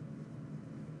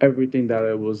everything that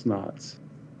it was not,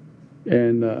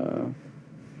 and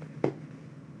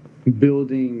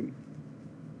building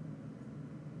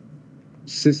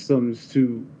systems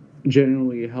to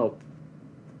generally help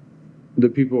the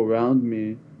people around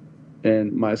me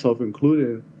and myself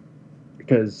included,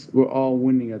 because we're all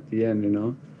winning at the end, you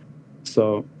know.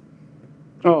 So,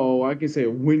 oh, I can say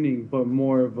winning, but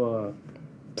more of a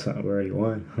So we already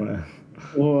won.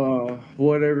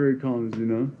 whatever it comes, you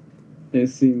know. It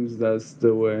seems that's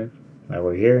the way. Like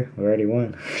we're here. We already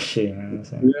won. Shit, you know what I'm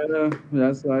saying? Yeah,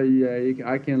 that's why. Yeah,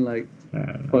 I can like I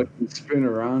don't know. fucking spin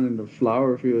around in the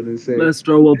flower field and say, Let's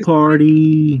throw a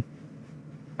party.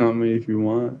 I mean, if you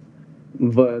want,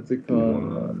 but it's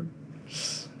called.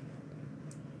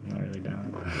 Not really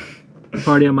down.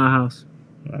 Party at my house.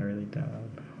 Not really down.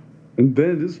 And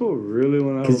then this will really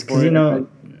want to have a Because party.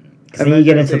 because then you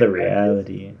get into the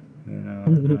reality.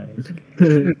 Like,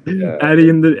 Yeah. Adding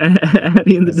in the it's like,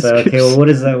 description. okay, well, what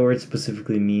does that word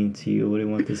specifically mean to you? What do you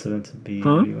want this event to be?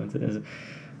 Huh? What do you want this?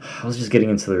 I was just getting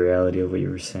into the reality of what you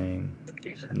were saying.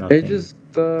 Nothing. It just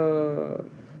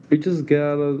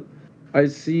gotta. I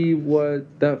see what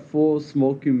that full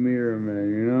smoking mirror, man.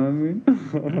 You know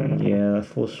what I mean? Yeah, that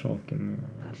full smoking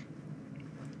mirror.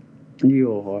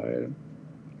 You hard.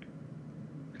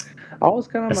 I was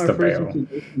kind of That's my the first barrel.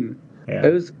 introduction. Yeah.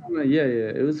 It was kind of yeah.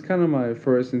 It was kind of my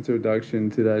first introduction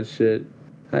to that shit.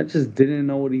 I just didn't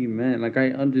know what he meant. Like,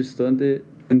 I understood it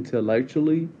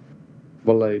intellectually,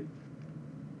 but like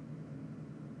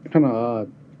kind of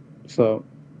odd. So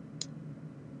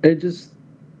it just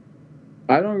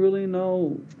I don't really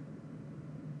know.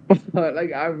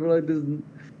 Like, I feel like there's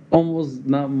almost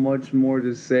not much more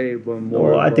to say, but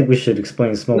more. Well, I of think a- we should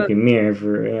explain smoking mirror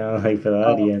for for the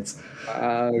Oh, audience.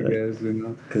 I guess, you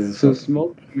know. Because So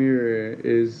smoke mirror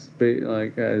is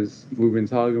like, as we've been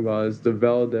talking about, is the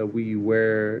veil that we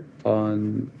wear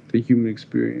on the human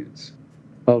experience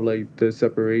of like the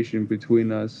separation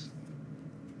between us,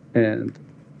 and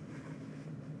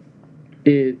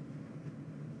it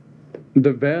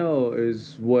the veil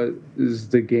is what is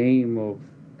the game of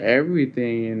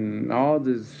everything and all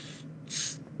this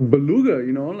beluga,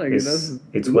 you know, like that's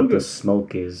it's what the beluga.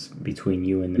 smoke is between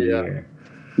you and the Yeah. mirror.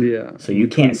 Yeah. So you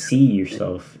can't see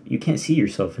yourself. You can't see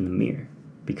yourself in the mirror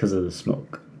because of the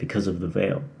smoke, because of the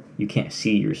veil. You can't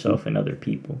see yourself in other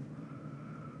people.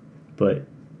 But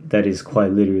that is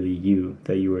quite literally you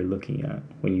that you are looking at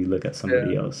when you look at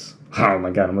somebody else. Oh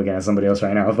my god, I'm looking at somebody else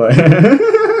right now. But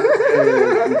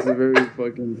It's a very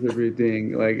fucking trippy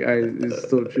thing. Like, it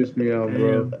still trips me out,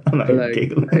 bro. I'm not even Like,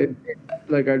 giggling.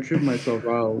 I trip myself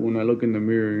out when I look in the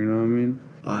mirror. You know what I mean?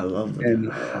 Oh, I love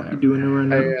And, that. You doing it right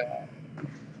now?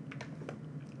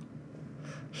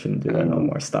 Shouldn't do that no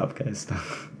more. Stop, guys. Stop.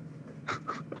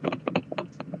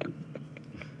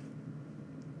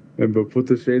 But put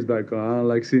the shades back on. I don't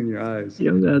like seeing your eyes. You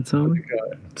don't got time.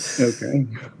 Okay.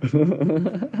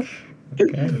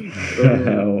 Okay.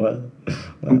 well.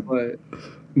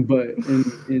 But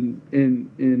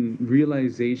in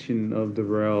realization of the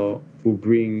realm will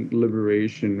bring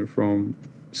liberation from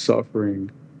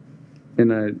suffering,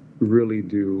 and I really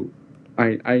do.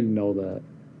 I know that,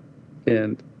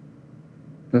 and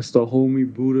that's the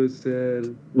homie Buddha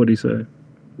said. What'd he say?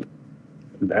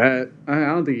 That I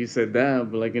don't think he said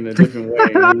that, but like in a different way.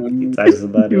 You know what I mean? He talks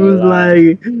about He it a was lot.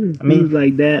 like, I mean, he was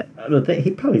like that. he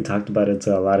probably talked about it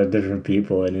to a lot of different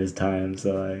people in his time.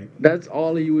 So like, That's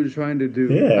all he was trying to do.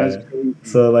 yeah. That's crazy.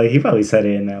 So like, he probably said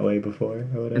it in that way before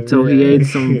or whatever. Until he Yeah. ate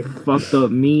some fucked up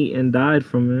meat and died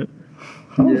from it.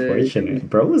 How Yeah, unfortunate.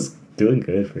 Bro was doing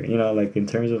good for like in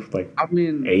terms of like I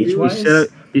mean, age-wise?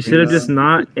 He should have Yeah. just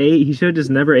not ate. He should have just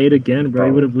never ate again, bro. He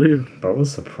Bro. would have lived. bro was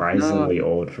surprisingly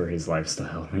old for his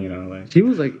lifestyle. Like he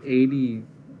was like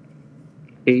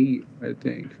 88, I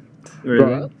think. Really?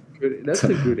 Bro, that's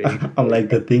a good age. I'm like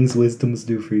the things wisdoms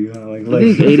do for you. I'm like, I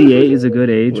think 88 is a good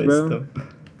age, bro. wisdom.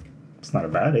 It's not a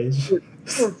bad age. Or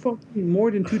fucking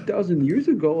more than 2,000 years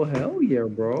ago. Hell yeah,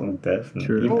 bro. Definitely.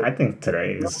 True. Even, I think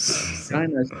today is.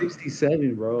 China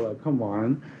 67, bro. Like, come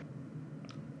on.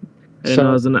 I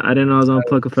didn't know I was on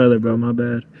Pluck a Feather, bro. My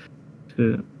bad.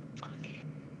 Shit.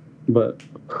 But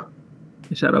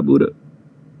Shout out Buddha.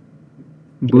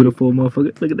 Beautiful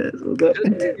motherfucker. Look at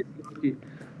that.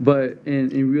 but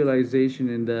in realization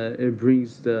in that it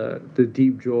brings the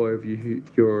deep joy of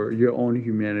your own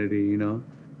humanity, you know.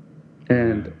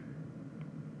 And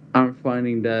I'm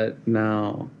finding that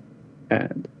now,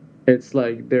 and it's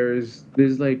like there's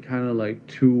like kind of like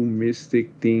two mystic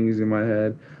things in my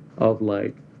head of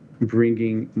like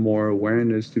bringing more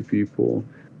awareness to people,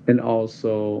 and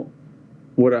also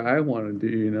what I want to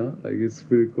do, you know, like it's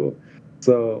pretty cool.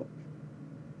 So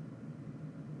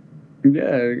yeah,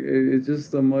 it's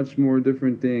just a much more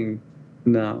different thing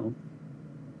now.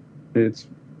 It's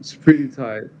pretty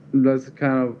tight. That's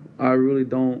kind of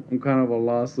I'm kind of a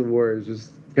loss of words,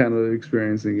 just kind of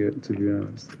experiencing it, to be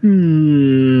honest.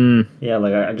 Yeah,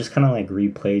 like I just kind of like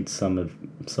replayed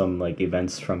some like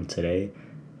events from today,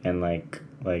 and like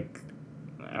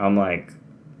I'm like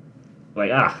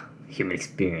human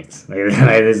experience like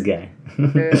this guy.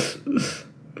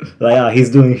 Like he's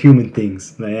doing human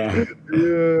things. Like, yeah,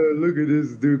 look at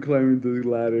this dude climbing the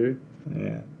ladder.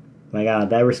 Yeah, like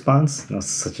that response. That's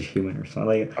such a human response.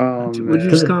 Like, would you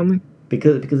just call me?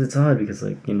 Because it's hard. Because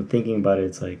like thinking about it,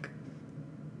 it's like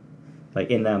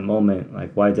in that moment,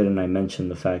 like why didn't I mention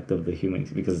the fact of the human?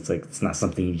 Because it's like it's not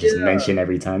something you just mention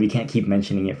every time. You can't keep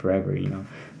mentioning it forever. You know,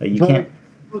 like you can't.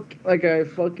 Like I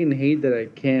fucking hate that I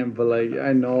can't, but like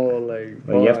I know, like.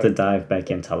 Well, you have to dive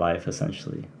back into life,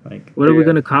 essentially. Like. What are we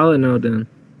gonna call it now, then?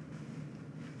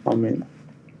 I mean,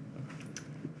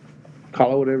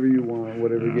 call it whatever you want,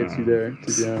 whatever gets you there. To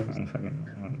be honest.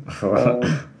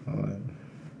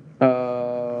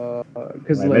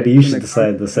 Because like, maybe you should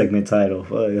decide the segment title.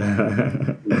 Call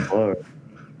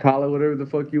it whatever the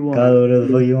fuck you want. Call it whatever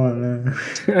the fuck you want, man.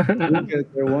 We'll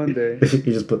get there one day.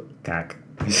 You just put cack.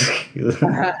 Like,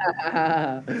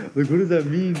 what does that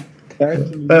mean?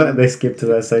 They skip to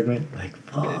that segment. Like,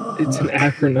 fuck. It's an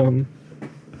acronym.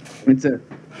 It's an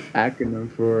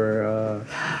acronym for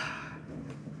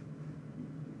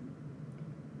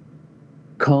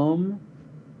come.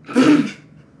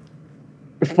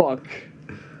 Fuck.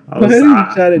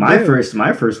 My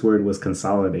first word was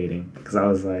consolidating, because I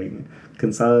was like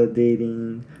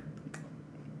consolidating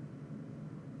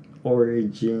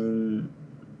origins.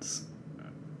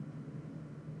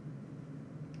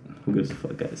 Who gives a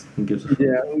fuck, guys? Who gives a fuck?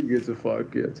 Yeah, who gives a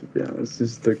fuck? Yeah, to be honest,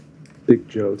 it's just a dick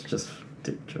joke. It's just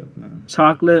dick joke, man.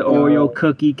 Chocolate Oreo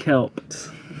cookie kelp.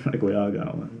 Like we all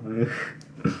got one.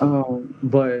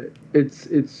 But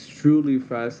it's truly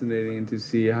fascinating to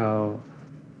see how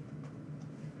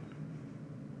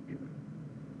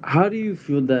do you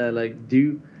feel that, like,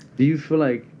 do you feel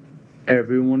like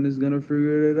everyone is gonna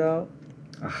figure it out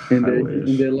in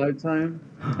their lifetime?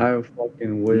 I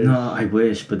fucking wish. No, I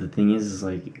wish, but the thing is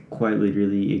like, quite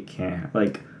literally, it can't.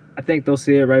 Like, I think they'll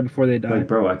see it right before they die. Like,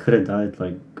 bro, I could have died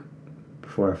like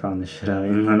before I found this shit out.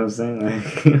 You know what I'm saying?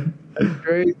 Like, it's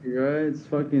crazy, right? It's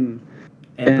fucking.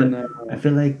 And I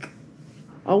feel like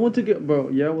I want to get, bro.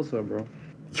 Yeah, what's up, bro?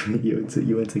 you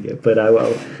went to get, but I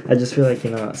just feel like,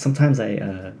 sometimes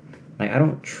I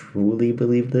don't truly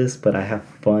believe this, but I have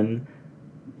fun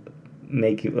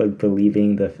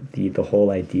believing the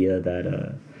whole idea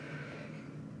that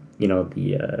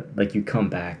like you come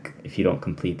back if you don't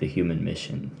complete the human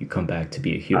mission. You come back to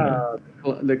be a human.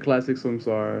 The classic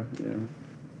samsara, yeah.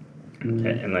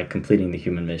 And like completing the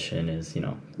human mission is,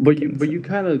 But you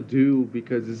kind of do,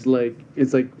 because it's like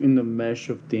in the mesh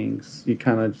of things. You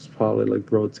kind of just probably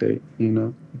like rotate,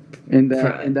 in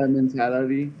that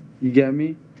mentality. You get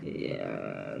me?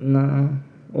 Yeah. No.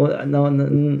 Well,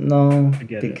 no.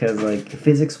 Because like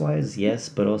physics wise, yes,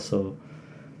 but also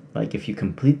like if you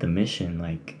complete the mission,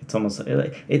 like it's almost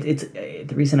like it's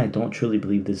the reason I don't truly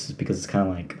believe this is because it's kind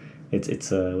of like it's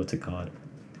what's it called?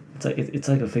 It's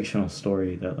like a fictional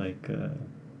story that like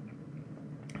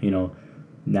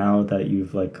now that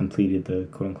you've like completed the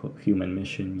quote unquote human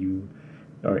mission, you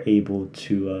are able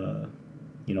to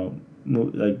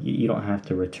move, like you don't have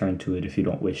to return to it if you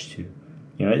don't wish to.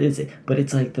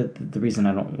 It's like the reason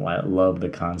I don't love the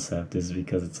concept is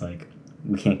because it's like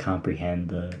we can't comprehend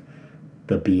the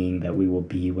being that we will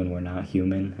be when we're not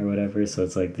human or whatever. So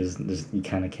it's like there's you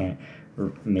kind of can't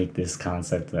make this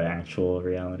concept the actual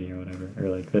reality or whatever, or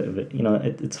like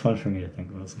it's fun for me to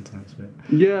think about sometimes. But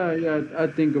yeah, I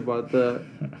think about that.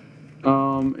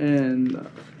 And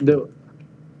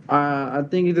I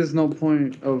think there's no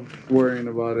point of worrying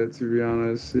about it, to be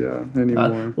honest. Yeah,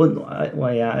 anymore.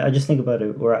 Well, yeah, I just think about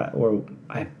it, or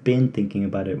I've been thinking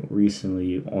about it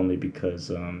recently, only because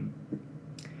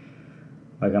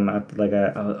like I'm at like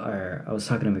I was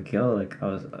talking to Miguel, like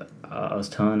I was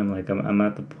telling him like I'm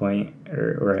at the point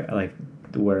or like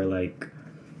where like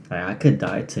I could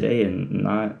die today and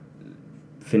not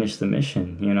finish the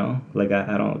mission, you know, like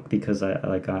I don't, because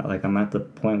I'm at the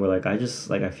point where like I just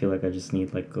like I feel like I just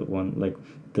need like one like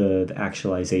the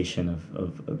actualization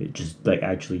of it, just like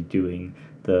actually doing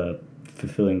the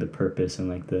fulfilling the purpose, and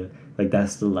like the like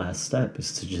that's the last step,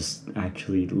 is to just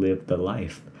actually live the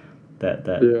life that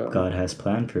Yeah. God has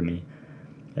planned for me.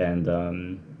 And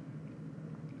I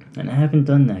haven't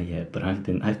done that yet, but I've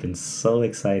been so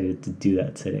excited to do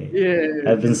that today.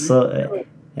 Yeah. I've been so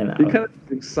and You're kind of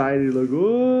excited, like,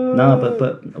 oh. no,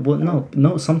 but well,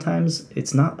 no. Sometimes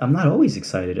it's not. I'm not always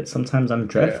excited. Sometimes I'm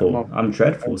dreadful. Yeah, I'm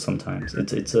dreadful. Sometimes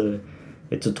it's a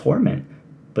torment.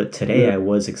 But today Yeah. I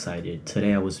was excited.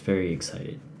 Today I was very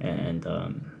excited, and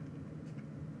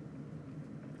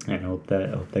I hope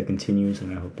that continues,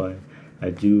 and I hope I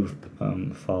do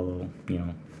follow. You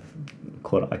know,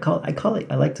 quote. I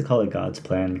like to call it God's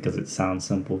plan because it sounds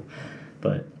simple,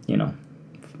 but you know,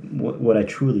 what I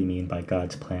truly mean by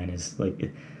God's plan is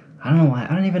like, I don't know why,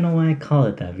 I don't even know why I call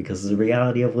it that, because the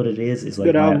reality of what it is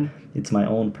like it's my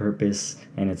own purpose,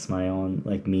 and it's my own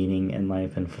like meaning in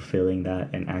life, and fulfilling that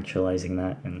and actualizing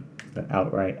that, and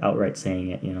outright saying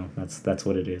it, you know, that's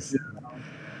what it is.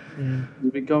 Yeah.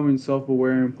 You're becoming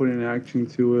self-aware and putting action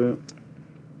to it.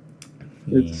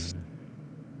 It's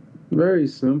very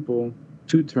simple.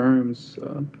 2 terms.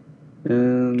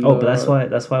 And but that's why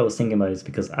I was thinking about it, is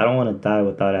because I don't want to die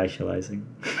without actualizing.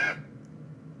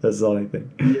 That's the only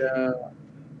thing.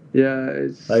 Yeah,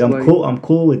 it's like I'm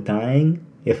cool with dying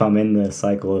if I'm in the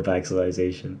cycle of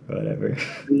actualization or whatever.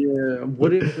 Yeah,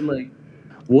 what if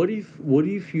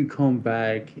you come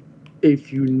back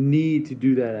if you need to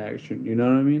do that action, you know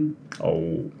what I mean?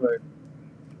 Oh,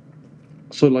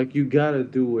 So like you gotta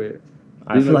do it.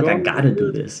 I feel like I gotta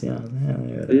do this, you know?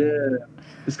 Yeah.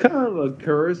 It's kind of a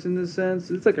curse in a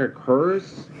sense. It's like a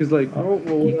curse because like You what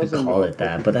could else am call I- it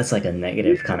that, but that's like a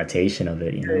negative connotation of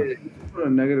it, you know? Yeah, you put a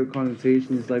negative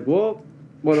connotation. It's like, well,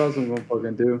 what else I'm gonna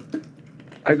fucking do?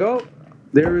 I was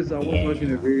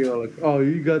watching a video like, oh,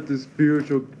 you got the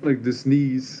spiritual, like the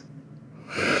sneeze.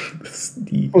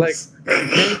 Sneeze. Like, you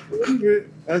can't get rid of it.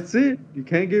 That's it. You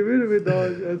can't get rid of it,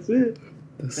 dog. That's it.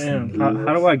 Damn,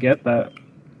 how do I get that?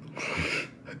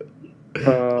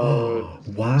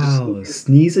 Wow,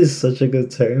 sneeze is such a good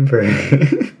term for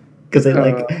it. Because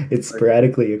it's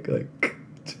sporadically like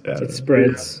It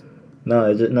spreads.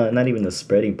 No, no, not even the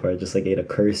spreading part. Just like it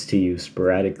occurs to you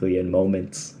sporadically in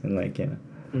moments, and like, you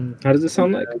know. How does it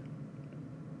sound like?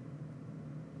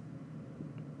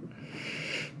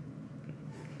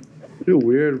 You're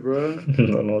weird, bro. I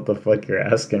don't know what the fuck you're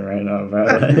asking right now,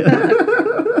 man.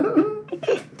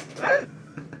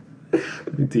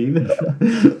 Do you even?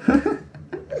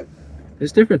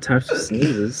 There's different types of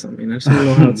sneezes. I mean, I just don't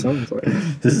know how it sounds like.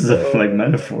 This is a like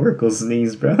metaphorical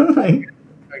sneeze, bro. Like,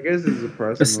 I guess it's a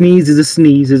person. A sneeze is a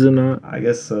sneeze, is it not? I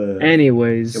guess.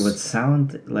 Anyways, it would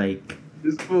sound like.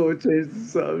 This fool changed the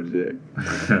subject.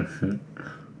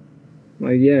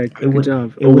 like, yeah, good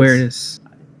job. it would- Awareness.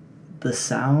 The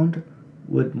sound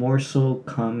would more so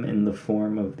come in the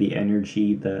form of the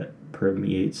energy that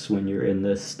permeates when you're in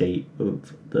the state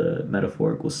of the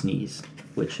metaphorical sneeze,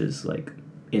 which is like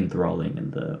enthralling in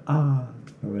the or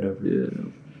whatever. Yeah.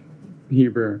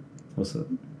 Heber. What's up?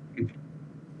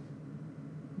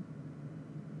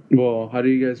 Well, how do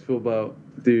you guys feel about?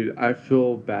 Dude, I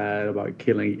feel bad about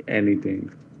killing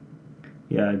anything.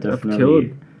 Yeah, I killed.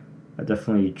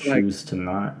 definitely choose to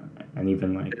not, and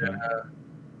even like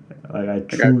I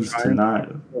choose to not.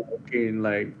 Fucking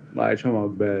I try my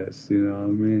best, you know what I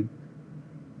mean?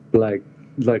 Like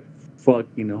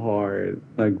fucking hard,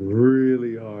 like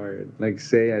really hard. Like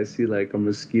say I see like a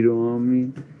mosquito on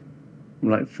me, I'm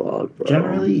like fuck, bro.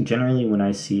 Generally, when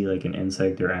I see like an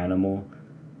insect or animal,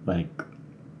 like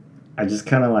I just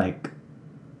kind of like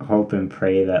hope and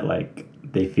pray that like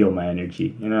they feel my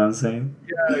energy. You know what I'm saying?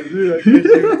 Yeah,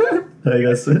 dude. I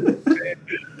guess.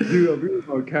 Dude, I'm reading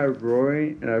about Cat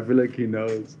Roy, and I feel like he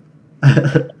knows.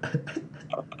 I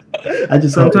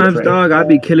just hope and Sometimes, pray. dog, I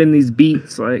be killing these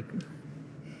beats. Like,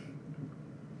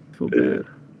 feel bad.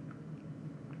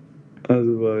 That's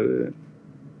about it.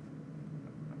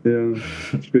 Yeah,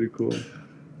 it's pretty cool.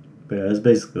 But yeah, it's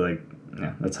basically like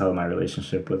yeah, that's how my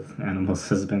relationship with animals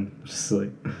has been. Just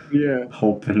like Yeah.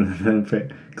 hoping and pray.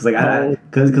 Cause like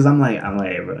cause I'm like,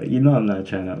 hey, bro, I'm not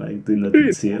trying to like do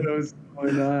nothing to you. What's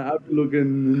going on? I've been looking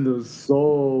in the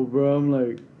soul, bro. I'm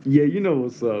like, yeah, you know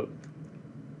what's up.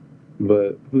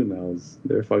 But who knows?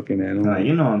 They're fucking animals. Like,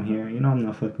 I'm here. I'm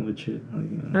not fucking with you.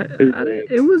 Like,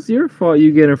 It was your fault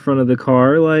you get in front of the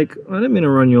car. Like, I didn't mean to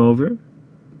run you over.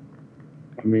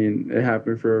 I mean, it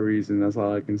happened for a reason. That's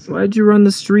all I can say. Why'd you run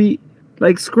the street?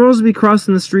 Like, squirrels be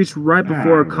crossing the streets right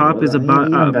before a cop is about,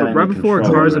 right before a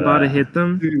car is about to hit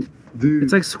them. Dude,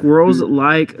 It's like squirrels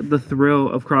like the thrill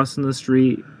of crossing the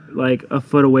street like a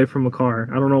foot away from a car.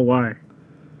 I don't know why.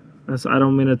 I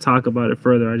don't mean to talk about it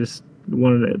further. I just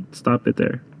wanted to stop it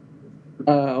there.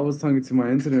 I was talking to my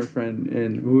internet friend,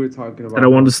 and we were talking about And I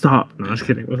wanted to stop. No, I'm just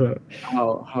kidding. What's up?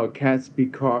 how cats be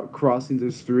crossing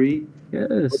the street.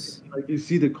 Yes. Like you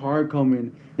see the car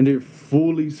coming, and they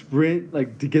fully sprint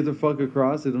like to get the fuck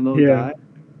across. They don't know Yeah. die.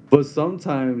 But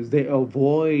sometimes they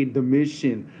avoid the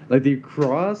mission. Like they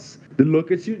cross, they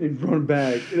look at you, and run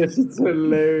back. That's just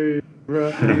hilarious, bro.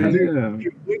 Yeah.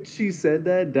 When she said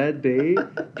that day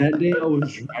I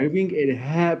was driving, it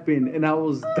happened, and I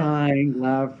was dying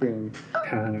laughing.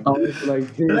 I was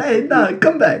like, dude, hey, nah,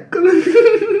 come back. I was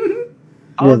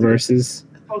like, Reverses.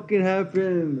 fucking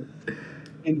happened.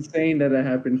 Insane that it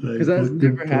happened because that's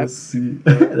never happened.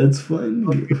 That's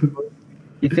fun.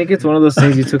 You think it's one of those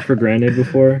things you took for granted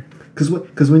before? Because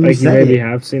when you Like you said maybe it,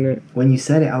 have seen it. when you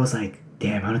said it, I was like,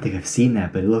 damn, I don't think I've seen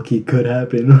that, but look, it could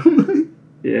happen.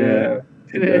 Yeah.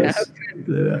 It does. happened.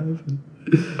 That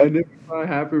happened. I never saw it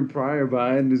happen prior, but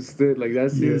I understood. Like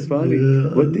that seems Yeah, funny. yeah.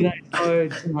 But then I saw it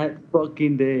that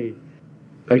fucking day.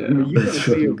 Like Yeah, you gotta that's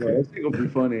see it, fucking bro. good. That shit gonna be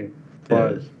funny. Yeah,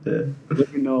 But yeah.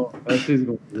 let me know. That shit's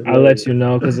gonna be I'll let you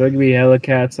know because there could be hella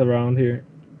cats around here.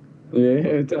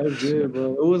 Yeah, that's it,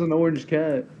 bro. It was an orange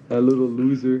cat. That little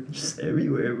loser. Just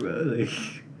everywhere, bro. Like,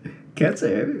 cats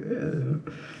are everywhere.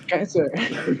 Cats are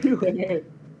everywhere.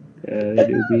 Yeah, they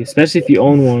do be. Especially if you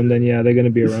own one, then yeah, they're gonna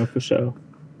be around for sure.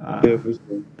 Yeah, for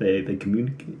sure. They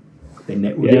communicate. They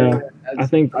network. Yeah. I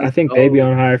think they be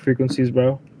on higher frequencies,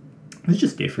 bro. It's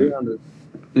just different.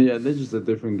 Yeah, they're just a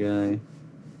different guy.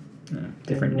 Yeah,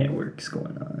 different networks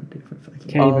going on. Different fucking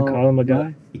Can't even call him a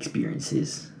guy.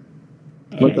 experiences.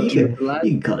 But Yeah, you the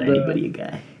can call anybody a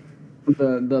guy.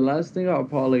 The last thing I'll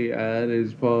probably add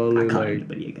is probably I call like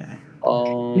anybody a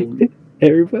guy.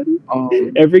 Everybody?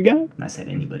 Every guy? I said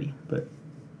anybody, but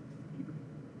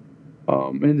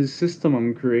in the system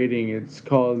I'm creating, it's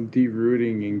called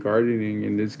derooting and gardening,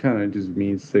 and this kind of just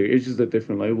means it's just a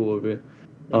different label of it.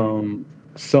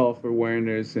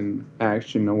 Self-awareness and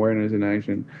action, awareness and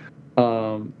action.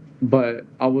 But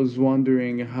I was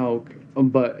wondering how,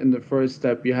 but in the first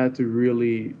step, you had to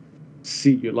really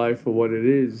see your life for what it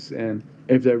is, and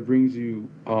if that brings you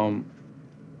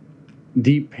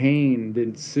deep pain,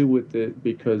 then sit with it,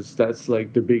 because that's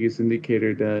like the biggest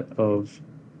indicator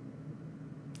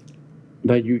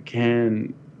that you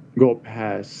can go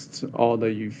past all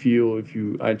that you feel if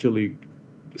you actually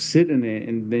sit in it,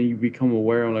 and then you become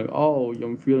aware of like, oh,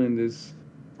 I'm feeling this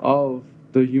of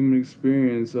the human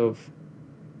experience of,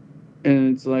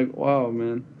 and it's like, wow,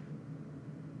 man.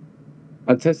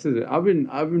 I tested it. I've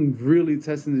been really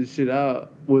testing this shit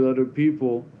out with other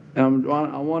people, and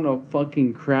I want to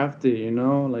fucking craft it,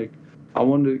 like I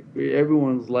want to.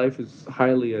 Everyone's life is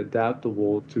highly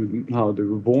adaptable to how they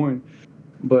were born,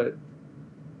 but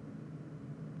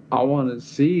I want to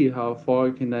see how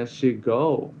far can that shit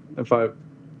go if I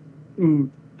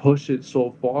push it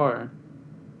so far.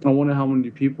 I wonder how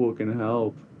many people it can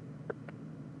help.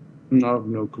 I have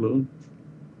no clue.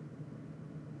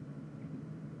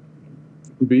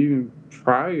 But even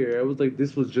prior, I was like,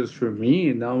 this was just for me,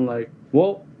 and now I'm like,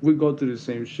 well, we go through the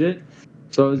same shit,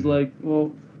 so it's like,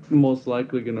 well, most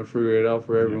likely gonna figure it out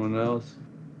for everyone else.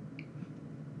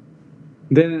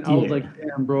 Then I was like,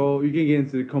 damn, bro, you can get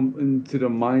into the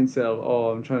mindset of,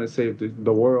 oh, I'm trying to save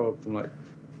the world. I'm like,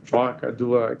 fuck, I do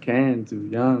what I can, to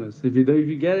be honest. If you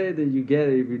get it, then you get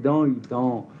it. If you don't, you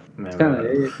don't. It's kind of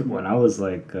it. When I was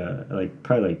like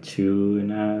probably like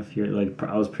 2.5 years, like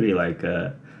I was pretty like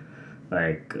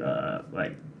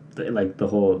the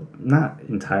whole, not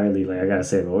entirely like I gotta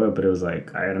save the world, but it was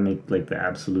like I gotta make like the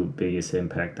absolute biggest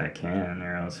impact I can,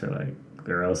 or else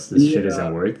this shit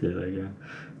isn't worth it. Like,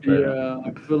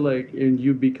 I feel like in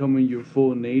you becoming your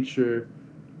full nature,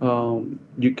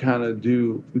 you kind of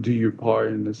do your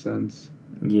part in a sense.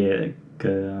 Yeah,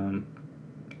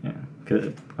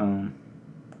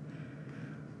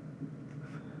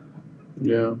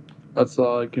 Yeah, that's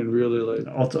all I can really like.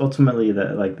 Ultimately,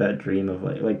 that dream of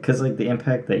like because like the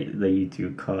impact that you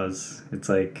do cause, it's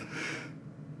like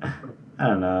I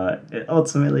don't know.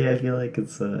 Ultimately, I feel like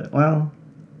it's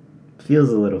feels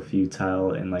a little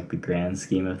futile in like the grand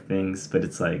scheme of things, but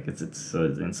it's like it's so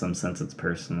in some sense it's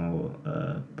personal,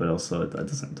 but also it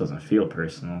doesn't feel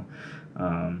personal,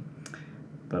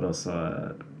 but also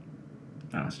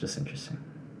I don't know, it's just interesting.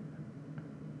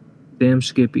 Damn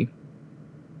Skippy.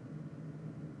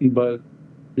 But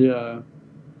yeah,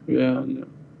 yeah.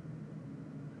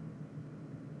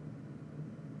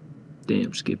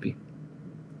 Damn Skippy.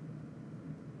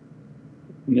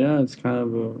 Yeah, it's kind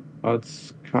of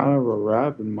a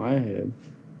rap in my head.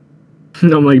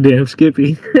 I'm like, damn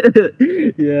Skippy.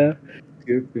 Yeah.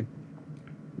 Goofy.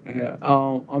 Yeah.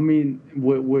 I mean,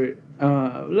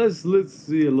 let's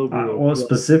see a little bit of. Well,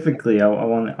 specifically,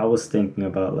 I was thinking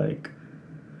about like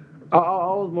I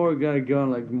was more gonna go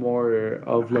on like more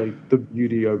of like the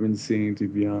beauty I've been seeing, to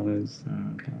be honest.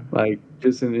 okay. Like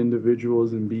just in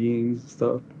individuals and beings and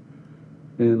stuff,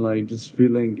 and like just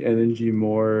feeling energy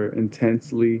more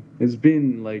intensely. It's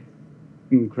been like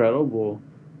incredible,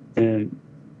 and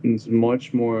it's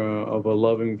much more of a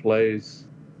loving place.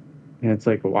 And it's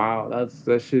like, wow,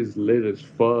 that shit's lit as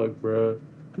fuck, bro.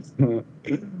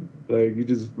 Like you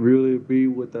just really be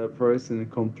with that person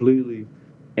completely,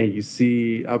 and you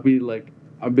see, I'll be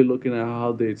looking at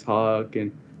how they talk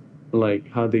and like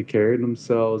how they carry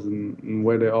themselves and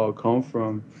where they all come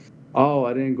from. Oh,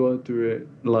 I didn't go through it.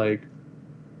 Like,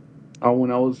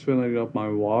 when I was filling up my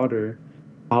water,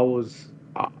 I was,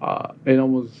 it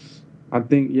almost, I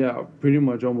think, yeah, pretty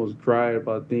much almost cried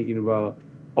about thinking about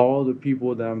all the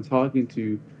people that I'm talking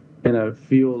to, and I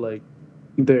feel like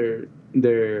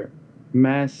their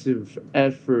massive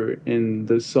effort and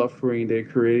the suffering they're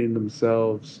creating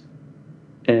themselves,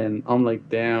 and I'm like,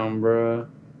 damn, bruh,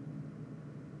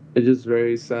 it's just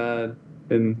very sad,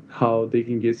 and how they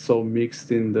can get so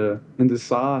mixed in the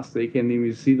sauce they can't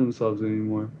even see themselves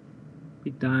anymore.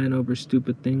 Be dying over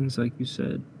stupid things, like you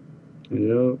said.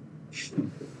 Yep.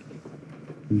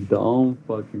 Dumb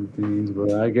fucking things,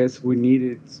 but I guess we need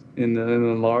it in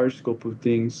a large scope of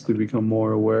things to become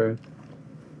more aware.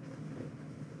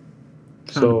 Trying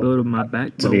to So build up my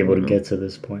backbone. To be able to you know? get to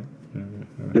this point.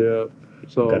 yeah,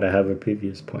 so Gotta have a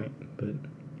previous point, but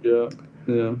yeah.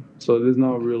 So there's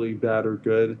not really bad or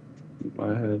good in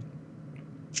my head.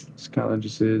 It's kind of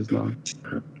just is now.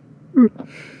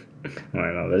 I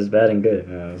don't know. There's bad and good.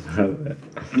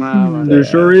 There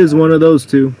sure is one of those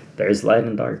two. There's light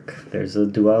and dark. There's a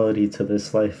duality to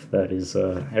this life that is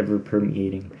ever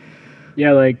permeating.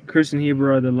 Yeah, like Chris and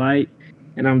Hebrew are the light,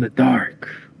 and I'm the dark.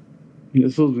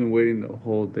 This has been waiting the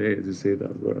whole day to say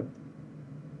that, bro.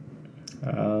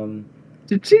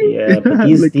 Yeah, but Look at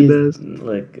these this.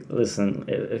 like listen,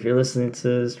 if you're listening to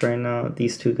this right now,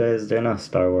 these two guys, they're not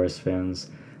Star Wars fans.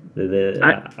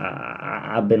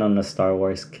 I've been on the Star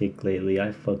Wars kick lately.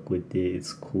 I fuck with it.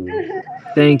 It's cool.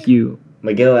 Thank you.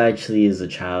 Miguel actually is a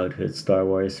childhood Star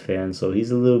Wars fan, so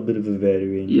he's a little bit of a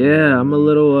veteran. Yeah, I'm a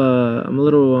little.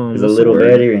 He's a little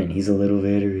veteran. He's a little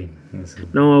veteran.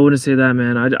 No, I wouldn't say that,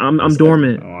 man. I'm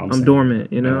dormant. I'm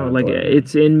dormant. You know, like dormant.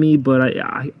 it's in me, but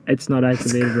I it's not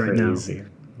activated right now.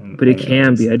 But it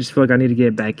can be. I just feel like I need to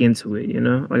get back into it. You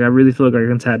know, like I really feel like I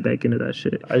can tap back into that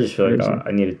shit. I just feel like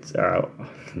I needed to.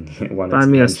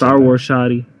 Find me a Star Wars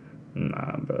shotty.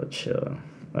 Nah, bro, chill.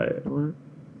 Like, What?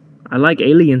 I like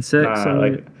alien sex. nah,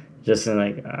 like just in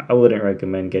like I wouldn't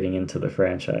recommend getting into the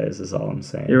franchise. Is all I'm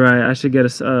saying. You're right. I should get a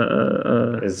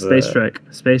Space Trek.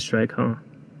 Space Trek, huh?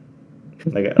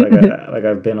 like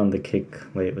I've been on the kick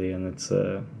lately, and it's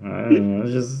I don't know,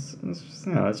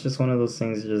 it's just one of those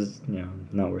things. Just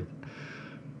not worth it.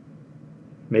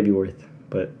 Maybe worth,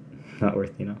 but not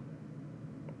worth.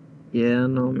 Yeah,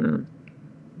 no, man.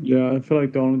 Yeah, I feel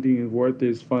like the only thing is worth it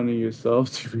is finding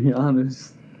yourself, to be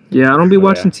honest. Yeah, I don't be Oh,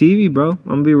 watching yeah. TV, bro. I'm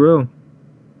gonna be real.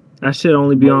 That shit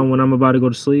only be on when I'm about to go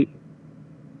to sleep.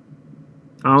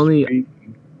 I only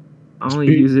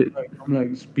use it. I'm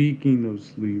like, speaking of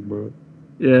sleep, bro.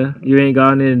 Yeah, you ain't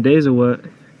gotten it in days or what?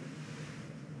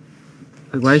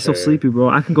 Like, why you so Sure. sleepy, bro?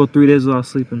 I can go 3 days without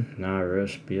sleeping. Nah,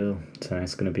 rush, Beal.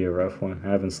 Tonight's gonna be a rough one. I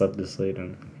haven't slept this late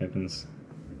in heavens.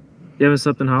 You haven't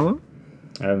slept in how long?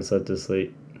 I haven't slept this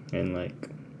late in like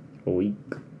a week.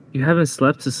 You haven't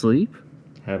slept to sleep?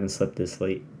 I haven't slept this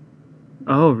late.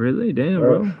 Oh, really? Damn,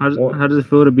 bro. Well- How does it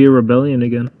feel to be a rebellion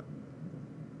again?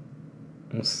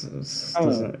 Kind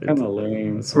of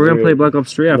lame. We're gonna play Black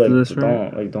Ops 3 after this,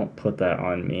 right? Don't put that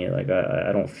on me. Like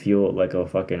I don't feel like a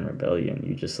fucking rebellion.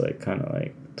 You just like kind of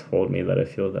like told me that I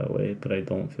feel that way, but I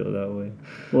don't feel that way.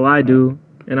 Well, I do,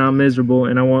 and I'm miserable,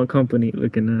 and I want company.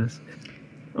 Looking ass.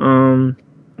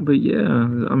 But yeah,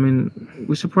 I mean,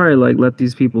 we should probably like let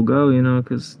these people go,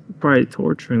 because probably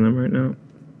torturing them right now.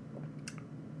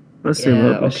 Let's say Yeah,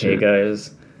 love and okay, shit.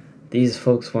 guys. These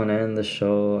folks want to end the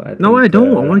show. No, I don't.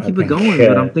 I want I to keep it think, going,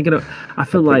 but I'm thinking of. I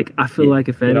feel think- like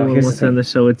if you know, anyone here's the wants to end thing. the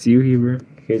show, it's you, Heber.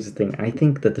 Here's the thing. I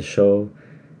think that the show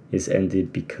is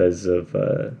ended because of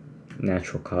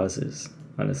natural causes.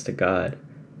 Honest to God.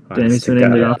 Danny's gonna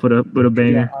end it off with a Yeah,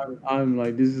 banger. I'm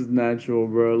like, this is natural,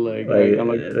 bro. Like I'm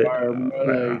like, fire,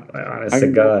 bro. Like, honest I to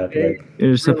can go God, day- like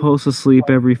You're supposed to sleep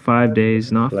every 5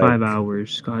 days, not Like- 5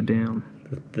 hours. Goddamn.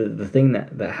 the thing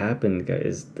that happened,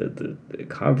 guys. The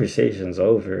conversation's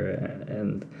over,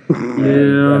 and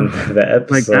Yeah. the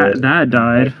episode. Like that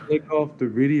died. Click off the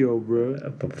video, bro.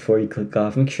 But before you click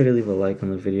off, make sure to leave a like on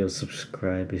the video,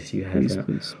 subscribe if you Please, haven't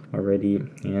please. already,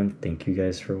 and thank you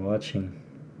guys for watching.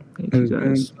 Thank you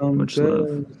guys. Much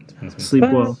love. It's been some Sleep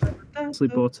well.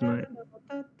 Sleep well tonight.